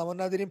برنامه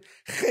زمان نداریم.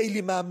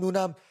 خیلی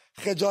ممنونم.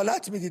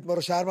 خجالت میدید ما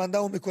رو،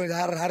 شرمنده‌مون میکنید.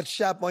 هر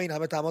شب ما این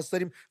همه تماس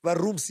داریم و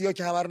روم سیاه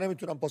که همه رو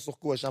نمیتونم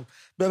پاسخگو باشم.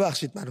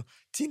 ببخشید منو.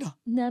 تینا.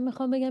 نه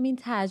میخوام بگم این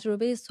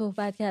تجربه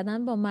صحبت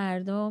کردن با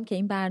مردم که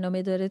این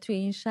برنامه داره توی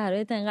این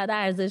شرایط انقدر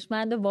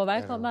ارزشمنده.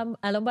 باور کن من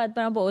الان باید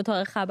برم با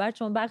اتاق خبر،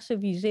 چون بخش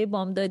ویژه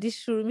بامدادی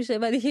شروع میشه،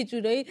 ولی یه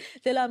جورایی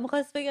دلم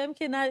میخواست بگم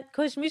که نه،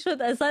 کاش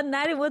میشد اصلا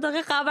نریم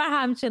اتاق خبر،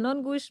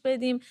 همچنان گوش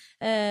بدیم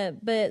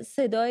به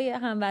صدای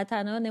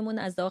هموطنانمون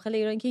از داخل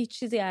ایران که هیچ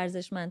چیزی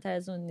ارزشمندتر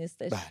از اون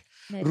نیستش.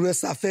 روی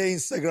صفحه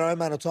اینستاگرام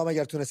من و تو هم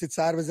اگر تونستید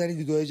سر بزنید،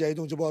 ویدیوهای جدید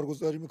اونجا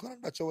بارگذاری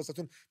میکنن بچه‌ها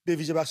واسهتون، به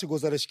ویژه بخش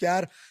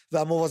گزارشگر،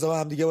 و مواظب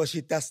هم دیگه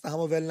باشید، دست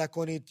همو ول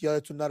نکنید،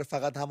 یادتون نره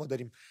فقط همو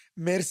داریم.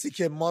 مرسی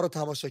که ما رو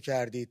تماشا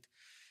کردید.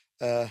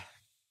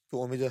 به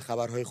امید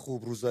خبرهای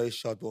خوب، روزهای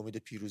شاد، به امید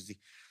پیروزی.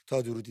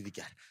 تا درودی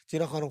دیگر.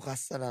 تینا خانم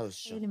خسته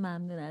نباشی. خیلی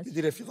ممنون از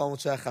دیدی رفیقامون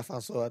چه خفن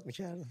صحبت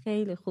می‌کردن.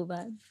 خیلی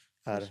خوبن.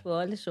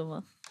 خوشحال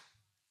شما.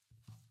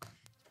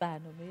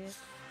 برنامه